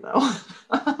gnarly though.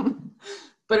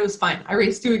 But it was fine. I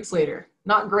raced 2 weeks later.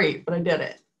 Not great, but I did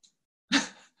it.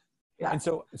 Yeah. And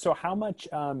so how much,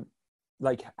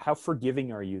 like how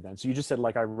forgiving are you then? So you just said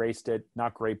like, I raced it,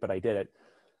 not great, but I did it.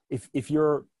 If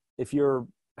you're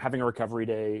having a recovery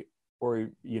day, or,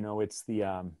 it's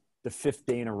the 5th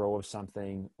day in a row of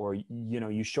something, or,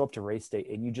 you show up to race day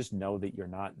and you just know that you're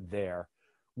not there,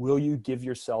 will you give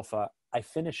yourself I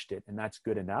finished it and that's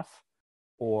good enough?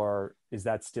 Or is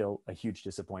that still a huge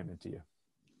disappointment to you?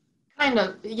 Kind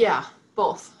of, yeah,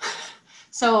 both.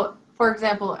 So, for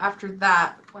example, after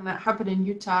that, when that happened in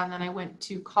Utah, and then I went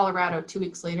to Colorado 2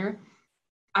 weeks later,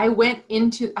 I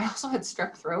also had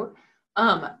strep throat.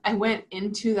 I went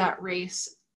into that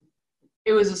race.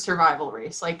 It was a survival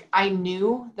race. Like I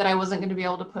knew that I wasn't going to be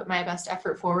able to put my best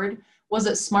effort forward. Was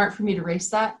it smart for me to race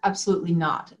that? Absolutely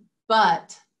not.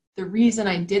 But the reason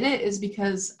I did it is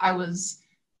because I was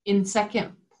in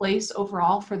 2nd place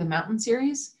overall for the mountain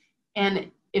series. And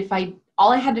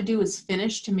all I had to do was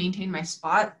finish to maintain my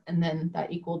spot. And then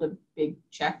that equaled a big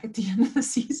check at the end of the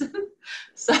season.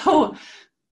 So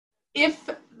if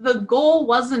the goal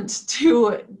wasn't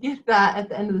to get that at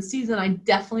the end of the season, I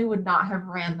definitely would not have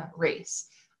ran that race.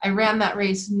 I ran that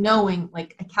race knowing,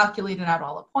 like, I calculated out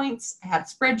all the points. I had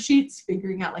spreadsheets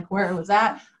figuring out like where I was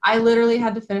at. I literally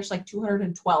had to finish like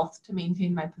 212th to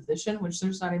maintain my position, which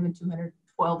there's not even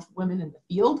 212 women in the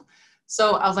field.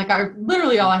 So I was like, all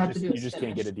I had to do is you just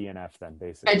finish. Can't get a DNF then,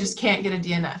 basically. I just can't get a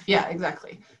DNF. Yeah,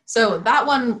 exactly. So that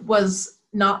one was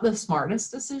not the smartest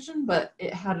decision, but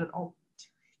it had an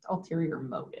ulterior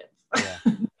motive. Yeah.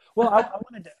 Well, I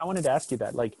wanted to ask you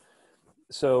that. Like,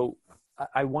 so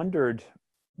I wondered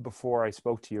before I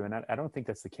spoke to you, and I don't think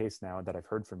that's the case now that I've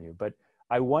heard from you, but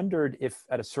I wondered if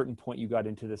at a certain point you got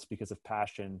into this because of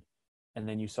passion and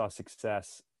then you saw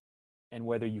success, and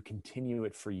whether you continue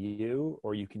it for you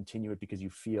or you continue it because you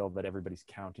feel that everybody's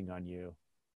counting on you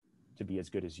to be as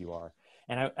good as you are.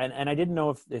 And I didn't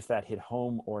know if that hit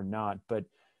home or not, but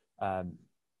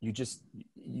you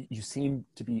seem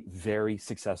to be very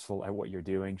successful at what you're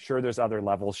doing. Sure, there's other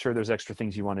levels. Sure, there's extra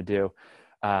things you want to do.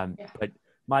 But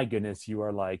my goodness, you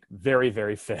are like very,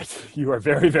 very fit. You are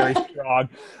very, very strong.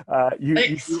 You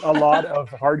do a lot of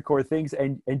hardcore things,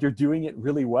 and you're doing it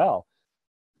really well.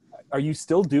 Are you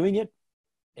still doing it,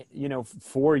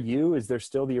 for you? Is there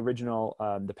still the original,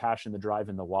 the passion, the drive,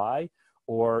 and the why?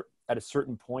 Or at a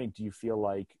certain point, do you feel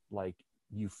like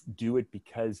you do it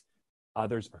because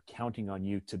others are counting on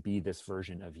you to be this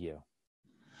version of you?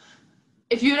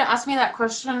 If you had asked me that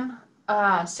question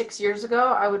 6 years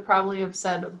ago, I would probably have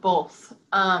said both.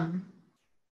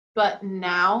 But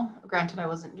now, granted, I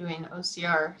wasn't doing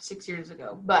OCR 6 years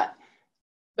ago, but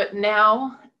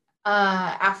now,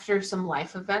 after some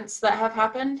life events that have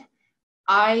happened,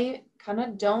 I kind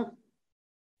of don't,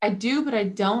 I do, but I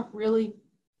don't really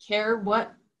care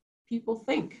what people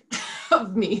think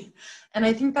of me. And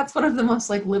I think that's one of the most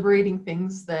like liberating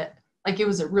things that, like, it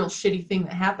was a real shitty thing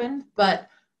that happened, but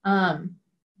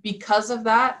because of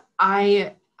that,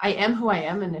 I am who I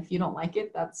am, and if you don't like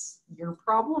it, that's your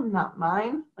problem, not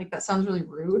mine. Like, that sounds really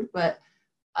rude, but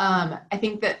I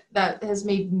think that that has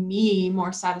made me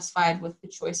more satisfied with the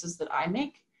choices that I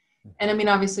make. And I mean,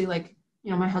 obviously, like,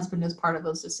 my husband is part of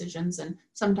those decisions, and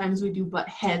sometimes we do butt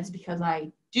heads because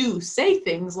I do say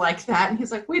things like that, and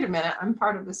he's like, wait a minute, I'm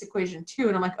part of this equation too.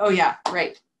 And I'm like, oh yeah,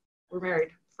 right, we're married,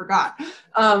 forgot.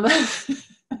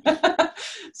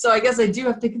 So I guess I do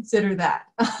have to consider that.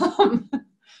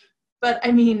 But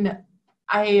I mean,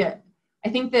 I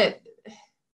think that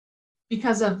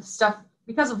because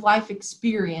of life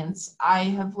experience, I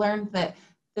have learned that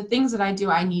the things that I do,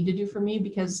 I need to do for me,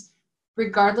 because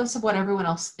regardless of what everyone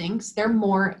else thinks, they're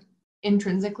more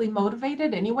intrinsically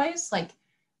motivated anyways. Like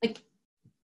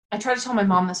I try to tell my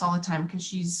mom this all the time, because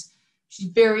she's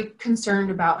very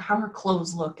concerned about how her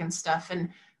clothes look and stuff. And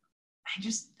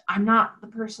I'm not the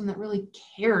person that really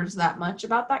cares that much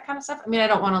about that kind of stuff. I mean, I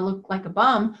don't want to look like a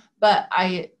bum, but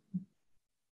I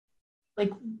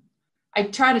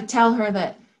try to tell her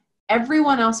that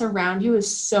everyone else around you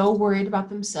is so worried about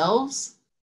themselves,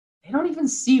 they don't even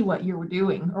see what you're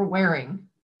doing or wearing.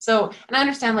 So, and I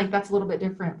understand like that's a little bit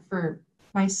different for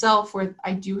myself, where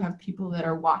I do have people that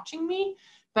are watching me,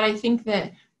 but I think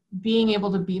that being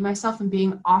able to be myself and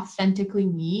being authentically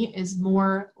me is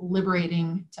more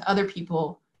liberating to other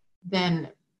people than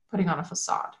putting on a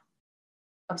facade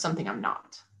of something I'm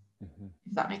not. Mm-hmm.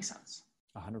 If that makes sense.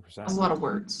 100%. That's a lot of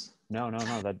words. No,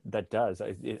 that does.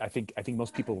 I think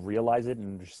most people realize it and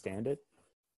understand it.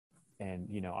 And,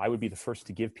 I would be the first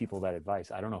to give people that advice.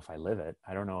 I don't know if I live it.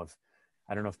 I don't know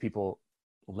if people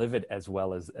live it as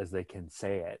well as they can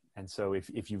say it. And so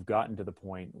if you've gotten to the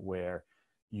point where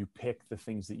you pick the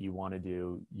things that you want to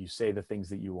do, you say the things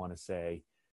that you want to say,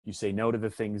 you say no to the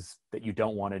things that you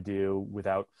don't want to do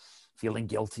without feeling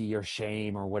guilty or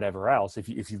shame or whatever else. If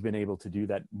you've been able to do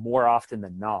that more often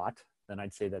than not, then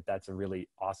I'd say that that's a really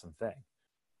awesome thing.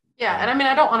 Yeah. And I mean,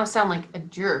 I don't want to sound like a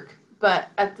jerk, but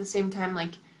at the same time,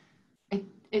 like,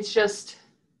 it's just,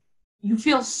 you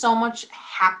feel so much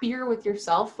happier with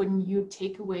yourself when you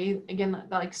take away, again,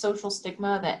 the like social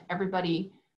stigma that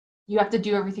you have to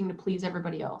do everything to please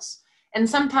everybody else. And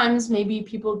sometimes maybe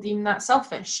people deem that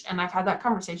selfish. And I've had that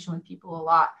conversation with people a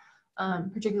lot,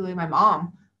 particularly my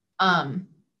mom.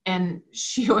 And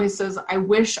she always says, I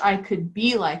wish I could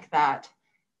be like that.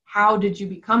 How did you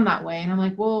become that way? And I'm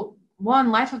like, well,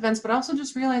 one, life events, but I also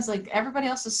just realized like everybody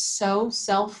else is so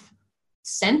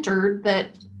self-centered that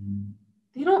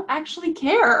they don't actually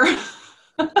care.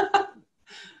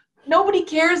 Nobody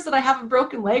cares that I have a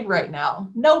broken leg right now.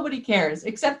 Nobody cares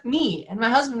except me and my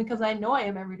husband, because I annoy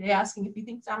him every day asking if he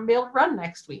thinks I'm gonna be able to run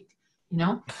next week.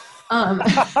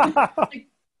 Like,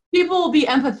 people will be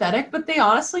empathetic, but they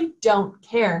honestly don't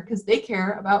care, because they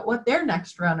care about what their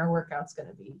next run or workout's going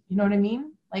to be. You know what I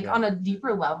mean? Like, yeah. On a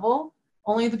deeper level,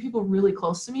 only the people really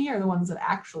close to me are the ones that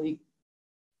actually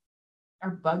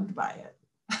are bugged by it.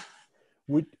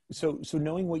 So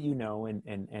knowing what you know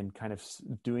and kind of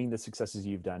doing the successes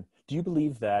you've done, do you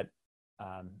believe that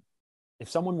if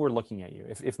someone were looking at you,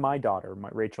 if my daughter,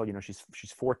 Rachel,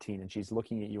 she's 14 and she's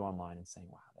looking at you online and saying,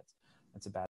 wow, that's a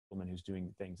bad woman who's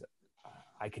doing things,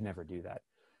 I could never do that.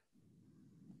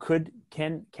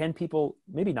 Can people,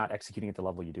 maybe not executing at the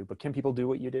level you do, but can people do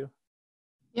what you do?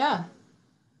 Yeah.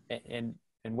 And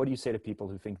what do you say to people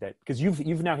who think that, because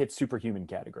you've now hit superhuman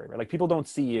category, right? Like, people don't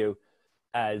see you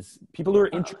as, people who are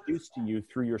introduced to you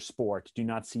through your sport do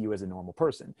not see you as a normal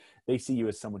person. They see you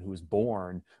as someone who was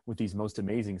born with these most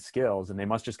amazing skills, and they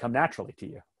must just come naturally to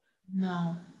you.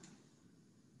 No,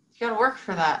 you gotta work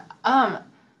for that.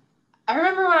 I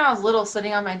remember when I was little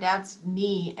sitting on my dad's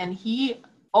knee, and he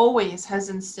always has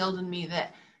instilled in me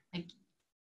that, like,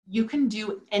 you can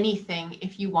do anything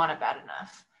if you want it bad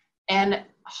enough. And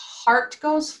heart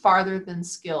goes farther than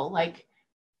skill. Like,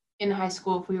 in high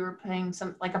school, if we were playing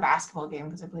like a basketball game,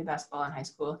 because I played basketball in high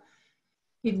school,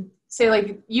 he'd say,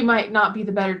 like, you might not be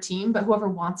the better team, but whoever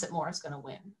wants it more is going to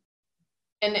win.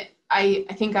 And I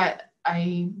think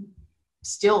I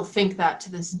still think that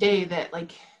to this day, that,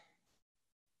 like,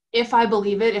 if I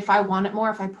believe it, if I want it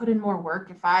more, if I put in more work,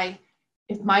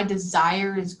 if my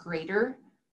desire is greater,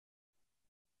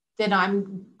 then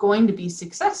I'm going to be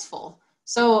successful.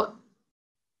 So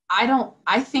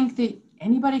I think that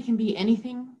anybody can be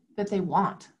anything that they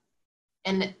want.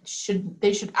 and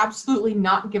they should absolutely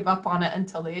not give up on it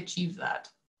until they achieve that.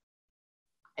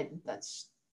 I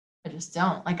just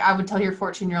don't. Like, I would tell your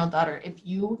 14-year-old daughter, if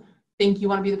you think you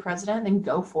want to be the president, then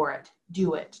go for it.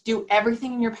 Do it. Do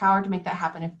everything in your power to make that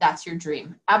happen if that's your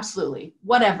dream. Absolutely.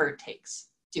 Whatever it takes,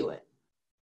 do it.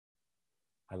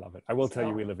 I love it. I will tell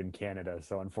you, we live in Canada,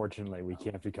 so unfortunately we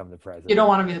can't become the president. You don't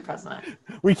want to be the president.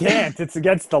 We can't. It's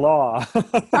against the law.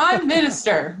 Prime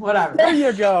Minister, whatever. There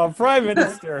you go. Prime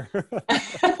Minister.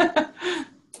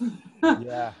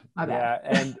 Yeah. My bad. Yeah.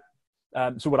 And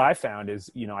so what I found is,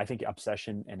 I think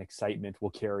obsession and excitement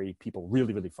will carry people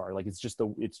really, really far. Like it's just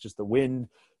the wind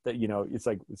that, it's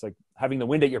like having the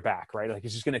wind at your back, right? Like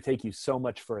it's just going to take you so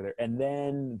much further. And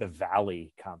then the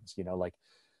valley comes,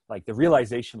 like the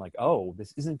realization, like, oh,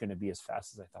 this isn't going to be as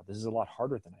fast as I thought. This is a lot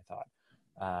harder than I thought.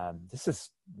 This is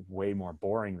way more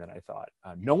boring than I thought.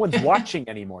 No one's watching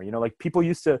anymore. Like people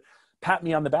used to pat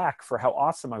me on the back for how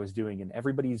awesome I was doing, and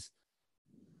everybody's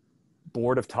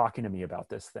bored of talking to me about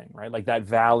this thing, right? Like that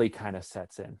valley kind of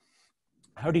sets in.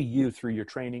 How do you, through your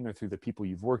training or through the people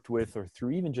you've worked with, or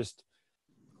through even just,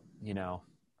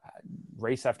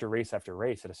 race after race after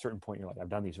race, at a certain point, you're like, I've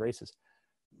done these races.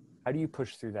 How do you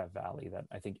push through that valley that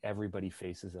I think everybody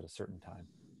faces at a certain time?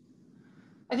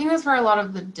 I think that's where a lot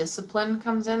of the discipline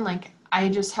comes in. Like, I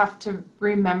just have to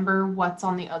remember what's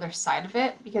on the other side of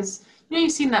it, because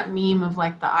you've seen that meme of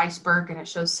like the iceberg and it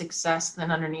shows success, then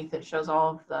underneath it shows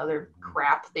all of the other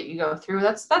crap that you go through.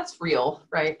 That's real,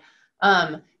 right?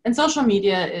 And social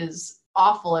media is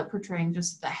awful at portraying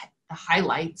just the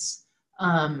highlights.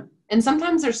 And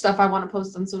sometimes there's stuff I want to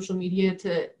post on social media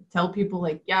to tell people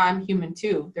like, yeah, I'm human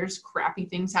too. There's crappy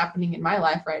things happening in my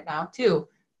life right now too.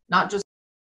 Not just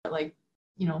like,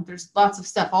 there's lots of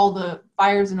stuff, all the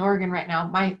fires in Oregon right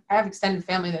now. I have extended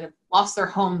family that have lost their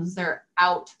homes. They're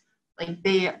out. Like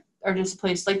they are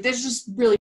displaced. Like there's just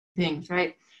really things,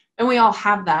 right? And we all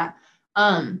have that.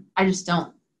 I just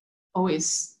don't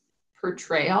always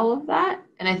portray all of that.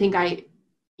 And I think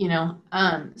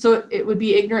so it would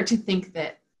be ignorant to think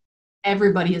that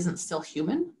everybody isn't still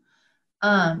human.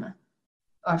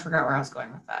 I forgot where I was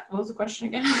going with that. What was the question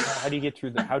again? How do you get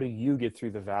through the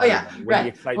valley? Oh, yeah, when right. the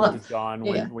excitement is gone,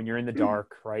 when you're in the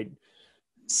dark, right?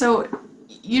 So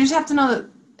you just have to know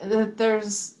that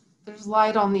there's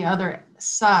light on the other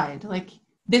side. Like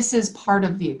this is part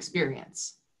of the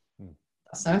experience.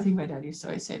 That's another thing my dad used to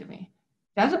always say to me.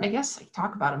 Dad, I guess I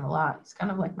talk about him a lot. He's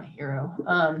kind of like my hero.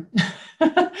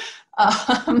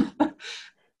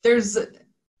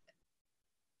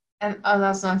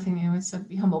 That's another thing he always said,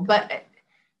 be humble. But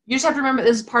you just have to remember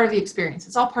this is part of the experience.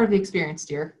 It's all part of the experience,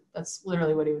 dear. That's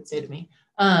literally what he would say to me.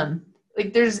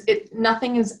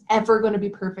 Nothing is ever going to be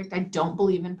perfect. I don't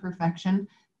believe in perfection.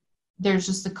 There's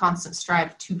just a constant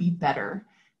strive to be better.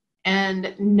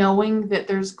 And knowing that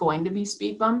there's going to be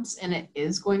speed bumps and it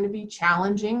is going to be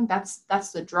challenging, that's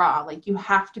the draw. Like you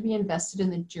have to be invested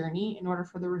in the journey in order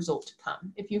for the result to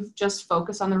come. If you just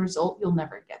focus on the result, you'll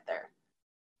never get there.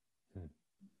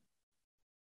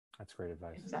 That's great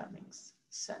advice. If that makes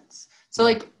sense. So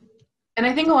and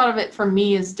I think a lot of it for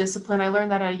me is discipline. I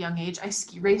learned that at a young age. I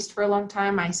ski raced for a long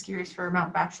time. I ski raced for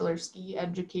Mount Bachelor Ski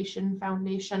Education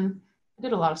Foundation. I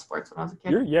did a lot of sports when I was a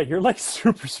kid. You're like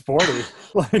super sporty.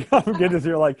 Like, oh goodness,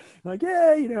 you're like,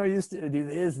 yeah, I used to do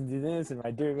this and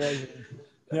I do this.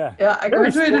 Yeah. Yeah, I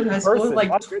graduated high school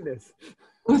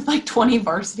with like 20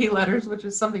 varsity letters, which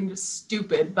is something just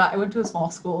stupid. But I went to a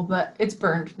small school, but it's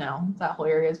burned now. That whole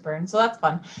area is burned, so that's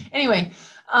fun. Anyway,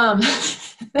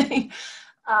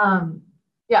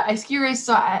 yeah, I ski raced.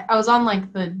 So I was on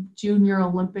like the junior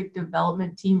Olympic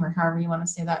development team, or however you want to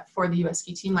say that, for the U.S.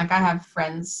 ski team. Like I have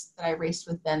friends that I raced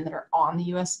with then that are on the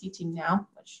U.S. ski team now,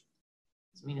 which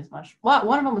doesn't mean as much. Well,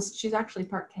 one of them she's actually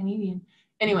part Canadian.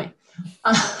 Anyway,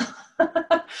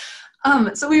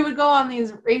 so we would go on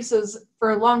these races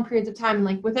for long periods of time,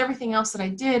 like with everything else that I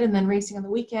did, and then racing on the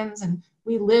weekends. And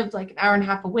we lived like an hour and a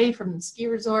half away from the ski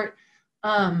resort,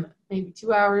 maybe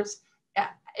 2 hours.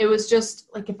 It was just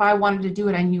like, if I wanted to do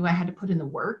it, I knew I had to put in the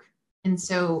work. And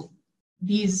so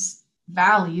these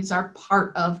valleys are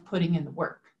part of putting in the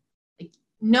work. Like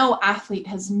no athlete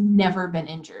has never been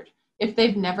injured. If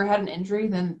they've never had an injury,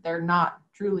 then they're not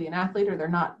truly an athlete, or they're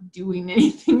not doing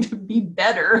anything to be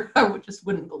better. I just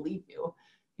wouldn't believe you.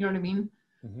 You know what I mean?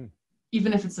 Mm-hmm.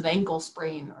 Even if it's an ankle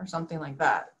sprain or something like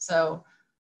that. So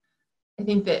I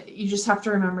think that you just have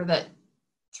to remember that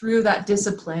through that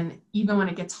discipline, even when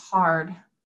it gets hard,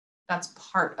 that's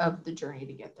part of the journey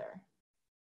to get there.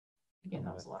 Again,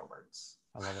 that was a lot of words.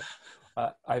 I love it.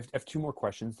 I have two more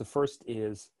questions. The first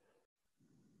is,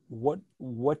 what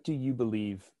do you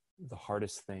believe the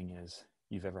hardest thing is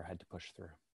you've ever had to push through?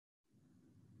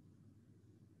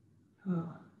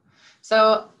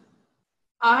 So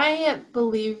I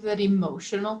believe that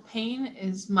emotional pain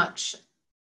is much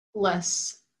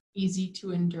less easy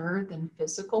to endure than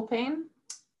physical pain.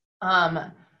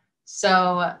 Um,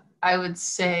 so I would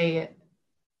say,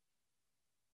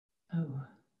 oh,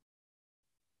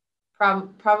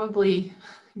 probably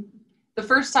the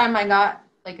first time I got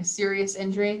like a serious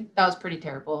injury, that was pretty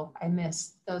terrible. I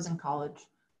missed those in college.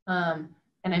 And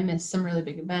I missed some really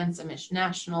big events. I missed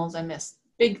nationals. I missed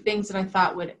big things that I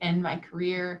thought would end my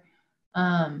career.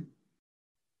 Um,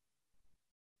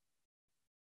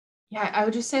 yeah, I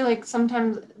would just say like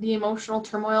sometimes the emotional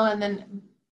turmoil and then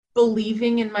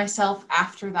believing in myself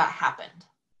after that happened.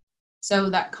 So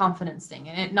that confidence thing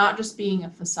and it not just being a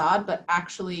facade, but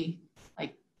actually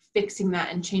like fixing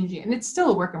that and changing it. And it's still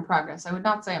a work in progress. I would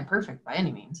not say I'm perfect by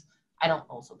any means. I don't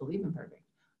also believe in perfect,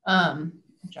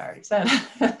 which I already said.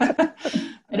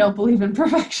 I don't believe in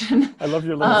perfection. I love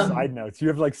your little side notes. You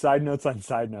have like side notes on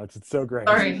side notes. It's so great.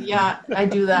 Sorry, yeah, I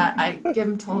do that. I give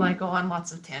them till I go on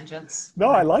lots of tangents. No,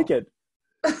 I like it.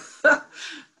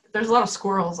 There's a lot of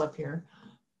squirrels up here.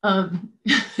 Um,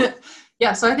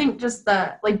 yeah, so I think just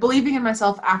that, like believing in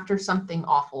myself after something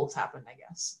awful has happened, I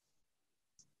guess,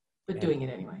 but And, doing it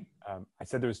anyway. I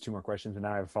said there was two more questions, but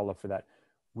now I have a follow up for that.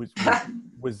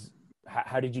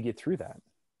 How did you get through that?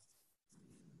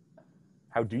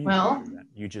 How do you get Well, through that?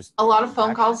 You just a lot of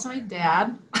phone calls to my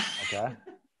dad. okay.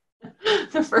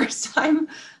 The first time,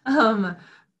 a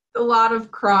lot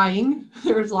of crying.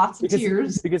 There was lots of Because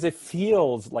tears. because it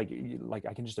feels like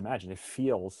I can just imagine it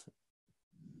feels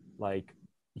like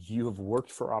you have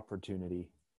worked for opportunity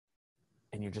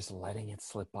and you're just letting it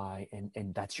slip by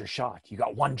and that's your shot. You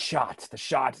got one shot. The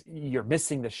shot, you're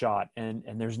missing the shot and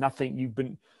there's nothing you've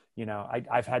been,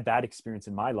 I've had that experience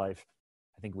in my life.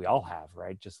 I think we all have,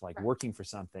 right? Just like working for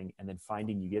something and then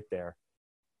finding you get there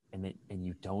and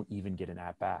you don't even get an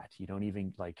at bat. You don't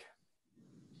even like,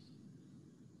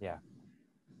 yeah.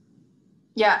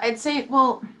 Yeah, I'd say,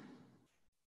 well,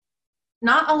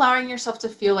 not allowing yourself to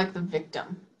feel like the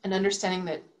victim and understanding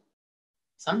that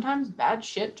sometimes bad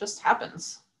shit just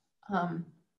happens, um,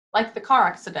 like the car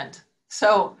accident.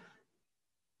 So,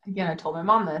 again, I told my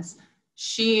mom this.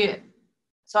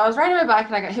 So I was riding my bike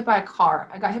and I got hit by a car.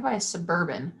 I got hit by a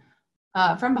Suburban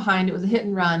from behind. It was a hit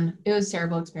and run. It was a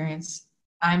terrible experience.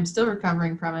 I'm still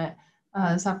recovering from it.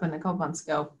 This happened a couple months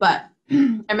ago. But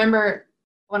I remember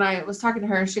when I was talking to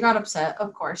her, she got upset,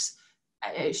 of course.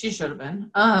 She should have been.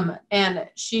 And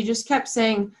she just kept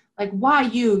saying, like, why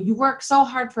you? You work so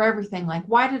hard for everything. Like,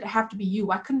 why did it have to be you?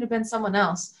 Why couldn't it have been someone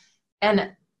else?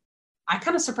 And I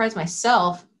kind of surprised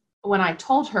myself when I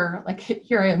told her, like,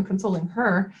 here I am consoling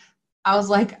her. I was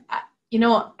like, I'm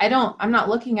not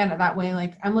looking at it that way.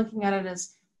 Like, I'm looking at it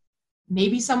as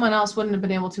maybe someone else wouldn't have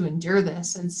been able to endure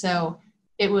this. And so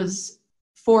it was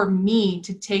for me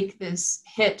to take this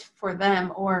hit for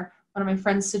them. Or one of my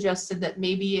friends suggested that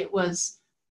maybe it was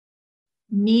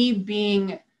me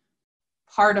being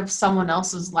part of someone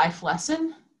else's life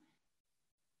lesson.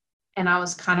 And I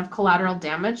was kind of collateral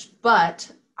damage,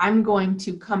 but I'm going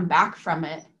to come back from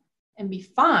it and be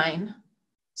fine.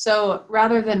 So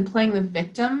rather than playing the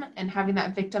victim and having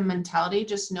that victim mentality,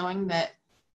 just knowing that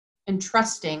and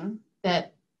trusting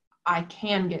that I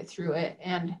can get through it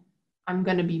and I'm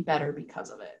going to be better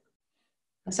because of it.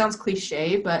 It sounds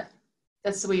cliche, but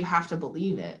that's the way you have to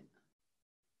believe it.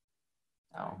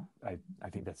 So. I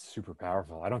think that's super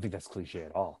powerful. I don't think that's cliche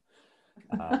at all.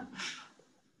 Uh,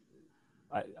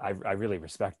 I really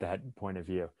respect that point of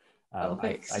view.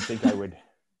 Thanks. I think I would,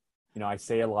 I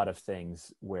say a lot of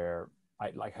things where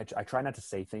I try not to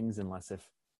say things unless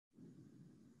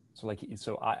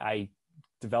I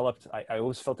developed, I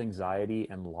always felt anxiety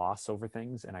and loss over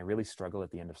things. And I really struggle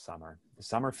at the end of summer. The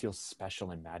summer feels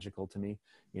special and magical to me,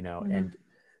 and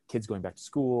kids going back to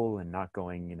school and not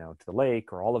going, to the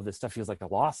lake or all of this stuff feels like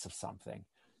a loss of something.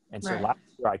 And so last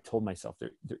year I told myself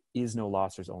there is no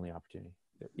loss, there's only opportunity.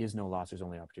 There is no loss, there's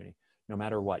only opportunity. No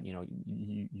matter what,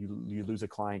 you lose a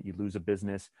client, you lose a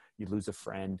business, you lose a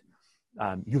friend,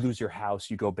 you lose your house,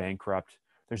 you go bankrupt.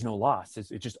 There's no loss.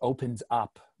 It just opens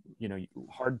up,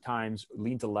 hard times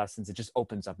lead to lessons. It just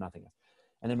opens up nothing.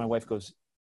 And then my wife goes,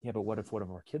 yeah, but what if one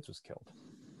of our kids was killed?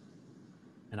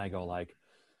 And I go like,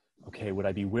 okay, would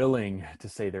I be willing to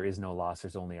say there is no loss,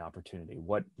 there's only opportunity?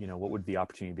 What would the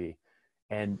opportunity be?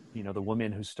 And, the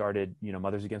woman who started,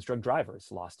 Mothers Against Drug Drivers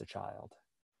lost a child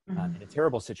in a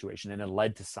terrible situation and it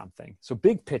led to something. So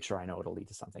big picture, I know it'll lead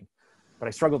to something, but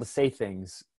I struggle to say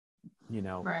things,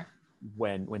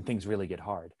 when things really get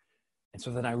hard. And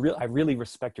so then I really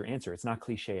respect your answer. It's not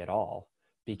cliche at all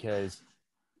because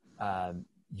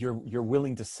you're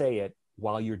willing to say it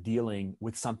while you're dealing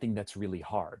with something that's really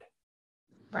hard.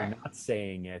 Right. You're not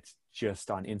saying it just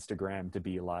on Instagram to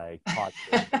be like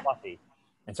positive and fluffy.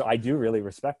 And so I do really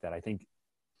respect that. I think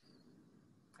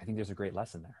there's a great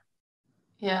lesson there.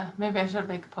 Yeah, maybe I should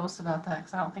make a post about that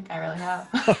because I don't think I really have.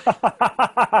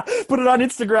 Put it on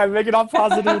Instagram, make it all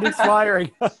positive and inspiring.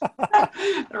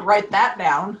 Write that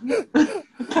down.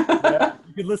 Yeah,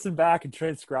 you could listen back and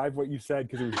transcribe what you said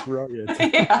because it was brilliant.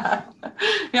 Yeah,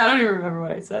 I don't even remember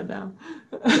what I said now.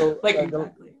 So, like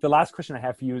exactly. The last question I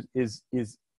have for you is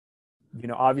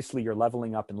obviously you're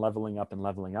leveling up and leveling up and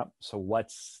leveling up. So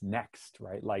what's next,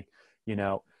 right? Like,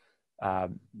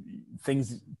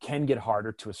 things can get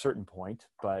harder to a certain point,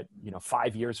 but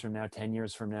 5 years from now, 10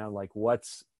 years from now, like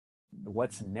what's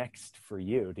next for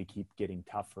you to keep getting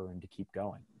tougher and to keep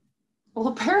going? Well,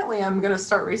 apparently I'm going to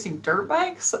start racing dirt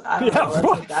bikes. I don't know, that's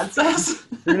what that says.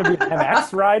 You're going to be an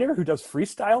MX rider who does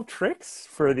freestyle tricks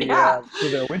for the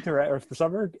winter or the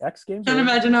summer X Games? Can't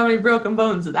imagine how many broken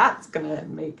bones that's going to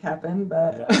make happen,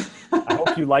 but... Yeah. I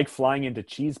hope you like flying into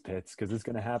cheese pits because it's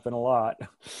going to happen a lot.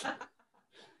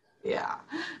 Yeah.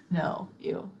 No,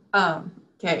 you.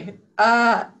 Okay.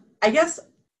 I guess,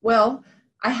 well,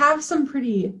 I have some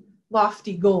pretty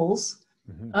lofty goals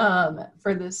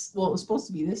for this. Well, it was supposed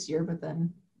to be this year, but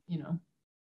then, it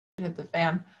hit the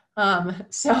fan.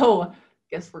 So I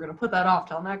guess we're going to put that off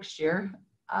till next year.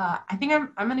 I think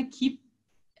I'm going to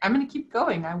keep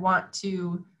going. I want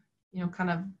to, kind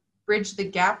of bridge the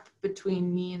gap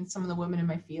between me and some of the women in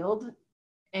my field.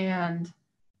 And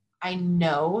I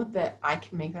know that I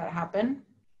can make that happen.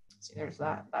 See, there's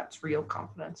that. That's real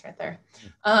confidence right there.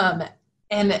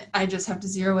 And I just have to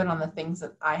zero in on the things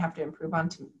that I have to improve on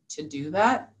to do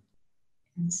that.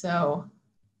 And so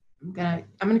I'm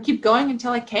gonna keep going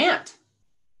until I can't.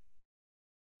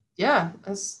 Yeah,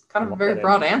 that's kind of a very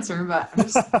broad answer, but I'm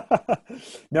just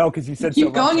no, because you said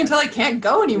keep going until I can't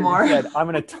go anymore. You said, I'm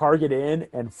going to target in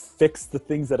and fix the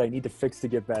things that I need to fix to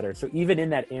get better. So even in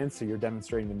that answer, you're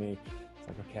demonstrating to me, it's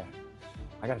like, okay,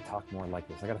 I got to talk more like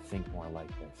this. I got to think more like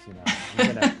this.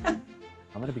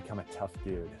 I'm gonna become a tough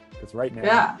dude because right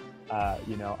now,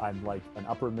 I'm like an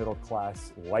upper middle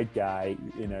class white guy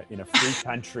in a free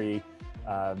country,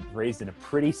 raised in a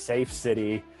pretty safe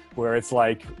city where it's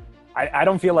like I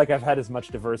don't feel like I've had as much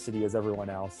diversity as everyone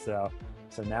else. So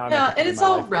now and it's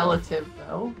all relative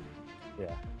though.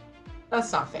 Yeah,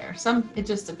 that's not fair. It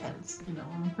just depends.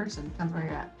 On the person, depends where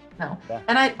you're at. No, yeah.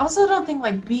 And I also don't think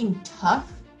like being tough.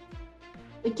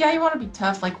 Like, yeah, you want to be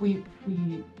tough. Like we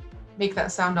make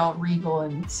that sound all regal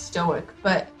and stoic,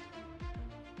 but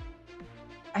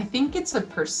I think it's a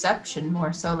perception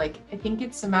more so. Like, I think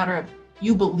it's a matter of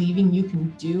you believing you can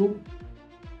do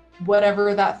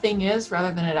whatever that thing is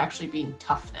rather than it actually being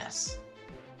toughness.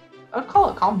 I would call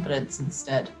it confidence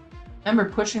instead. Remember,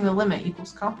 pushing the limit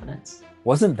equals confidence.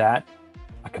 Wasn't that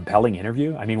a compelling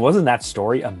interview? I mean, wasn't that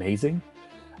story amazing?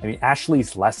 I mean,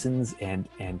 Ashley's lessons and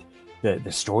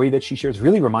the story that she shares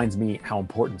really reminds me how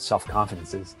important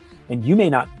self-confidence is. And you may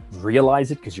not realize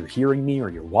it because you're hearing me or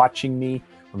you're watching me,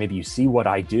 or maybe you see what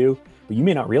I do, but you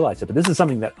may not realize it. But this is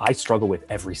something that I struggle with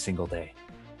every single day.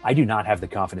 I do not have the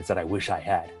confidence that I wish I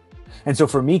had. And so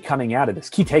for me coming out of this,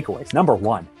 key takeaways. Number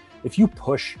one, if you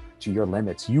push to your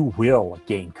limits, you will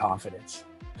gain confidence.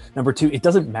 Number two, it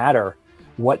doesn't matter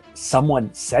what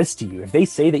someone says to you. If they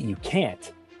say that you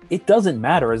can't, it doesn't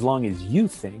matter as long as you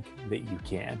think that you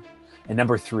can. And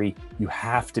number three, you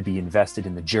have to be invested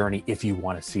in the journey if you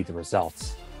want to see the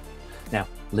results. Now,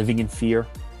 living in fear,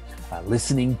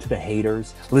 listening to the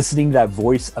haters, listening to that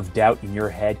voice of doubt in your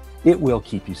head, it will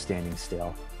keep you standing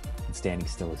still, and standing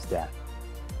still is death.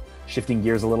 Shifting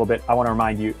gears a little bit, I want to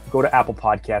remind you, go to Apple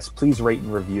Podcasts, please rate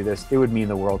and review this. It would mean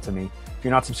the world to me. If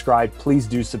you're not subscribed, please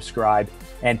do subscribe.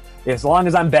 And as long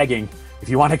as I'm begging, if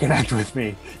you want to connect with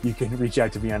me, you can reach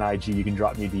out to me on IG, you can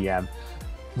drop me a DM.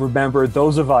 Remember,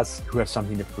 those of us who have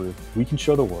something to prove, we can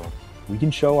show the world, we can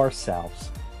show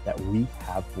ourselves that we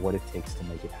have what it takes to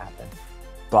make it happen.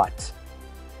 But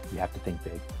you have to think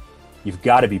big. You've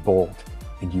got to be bold,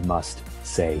 and you must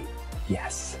say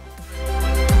yes.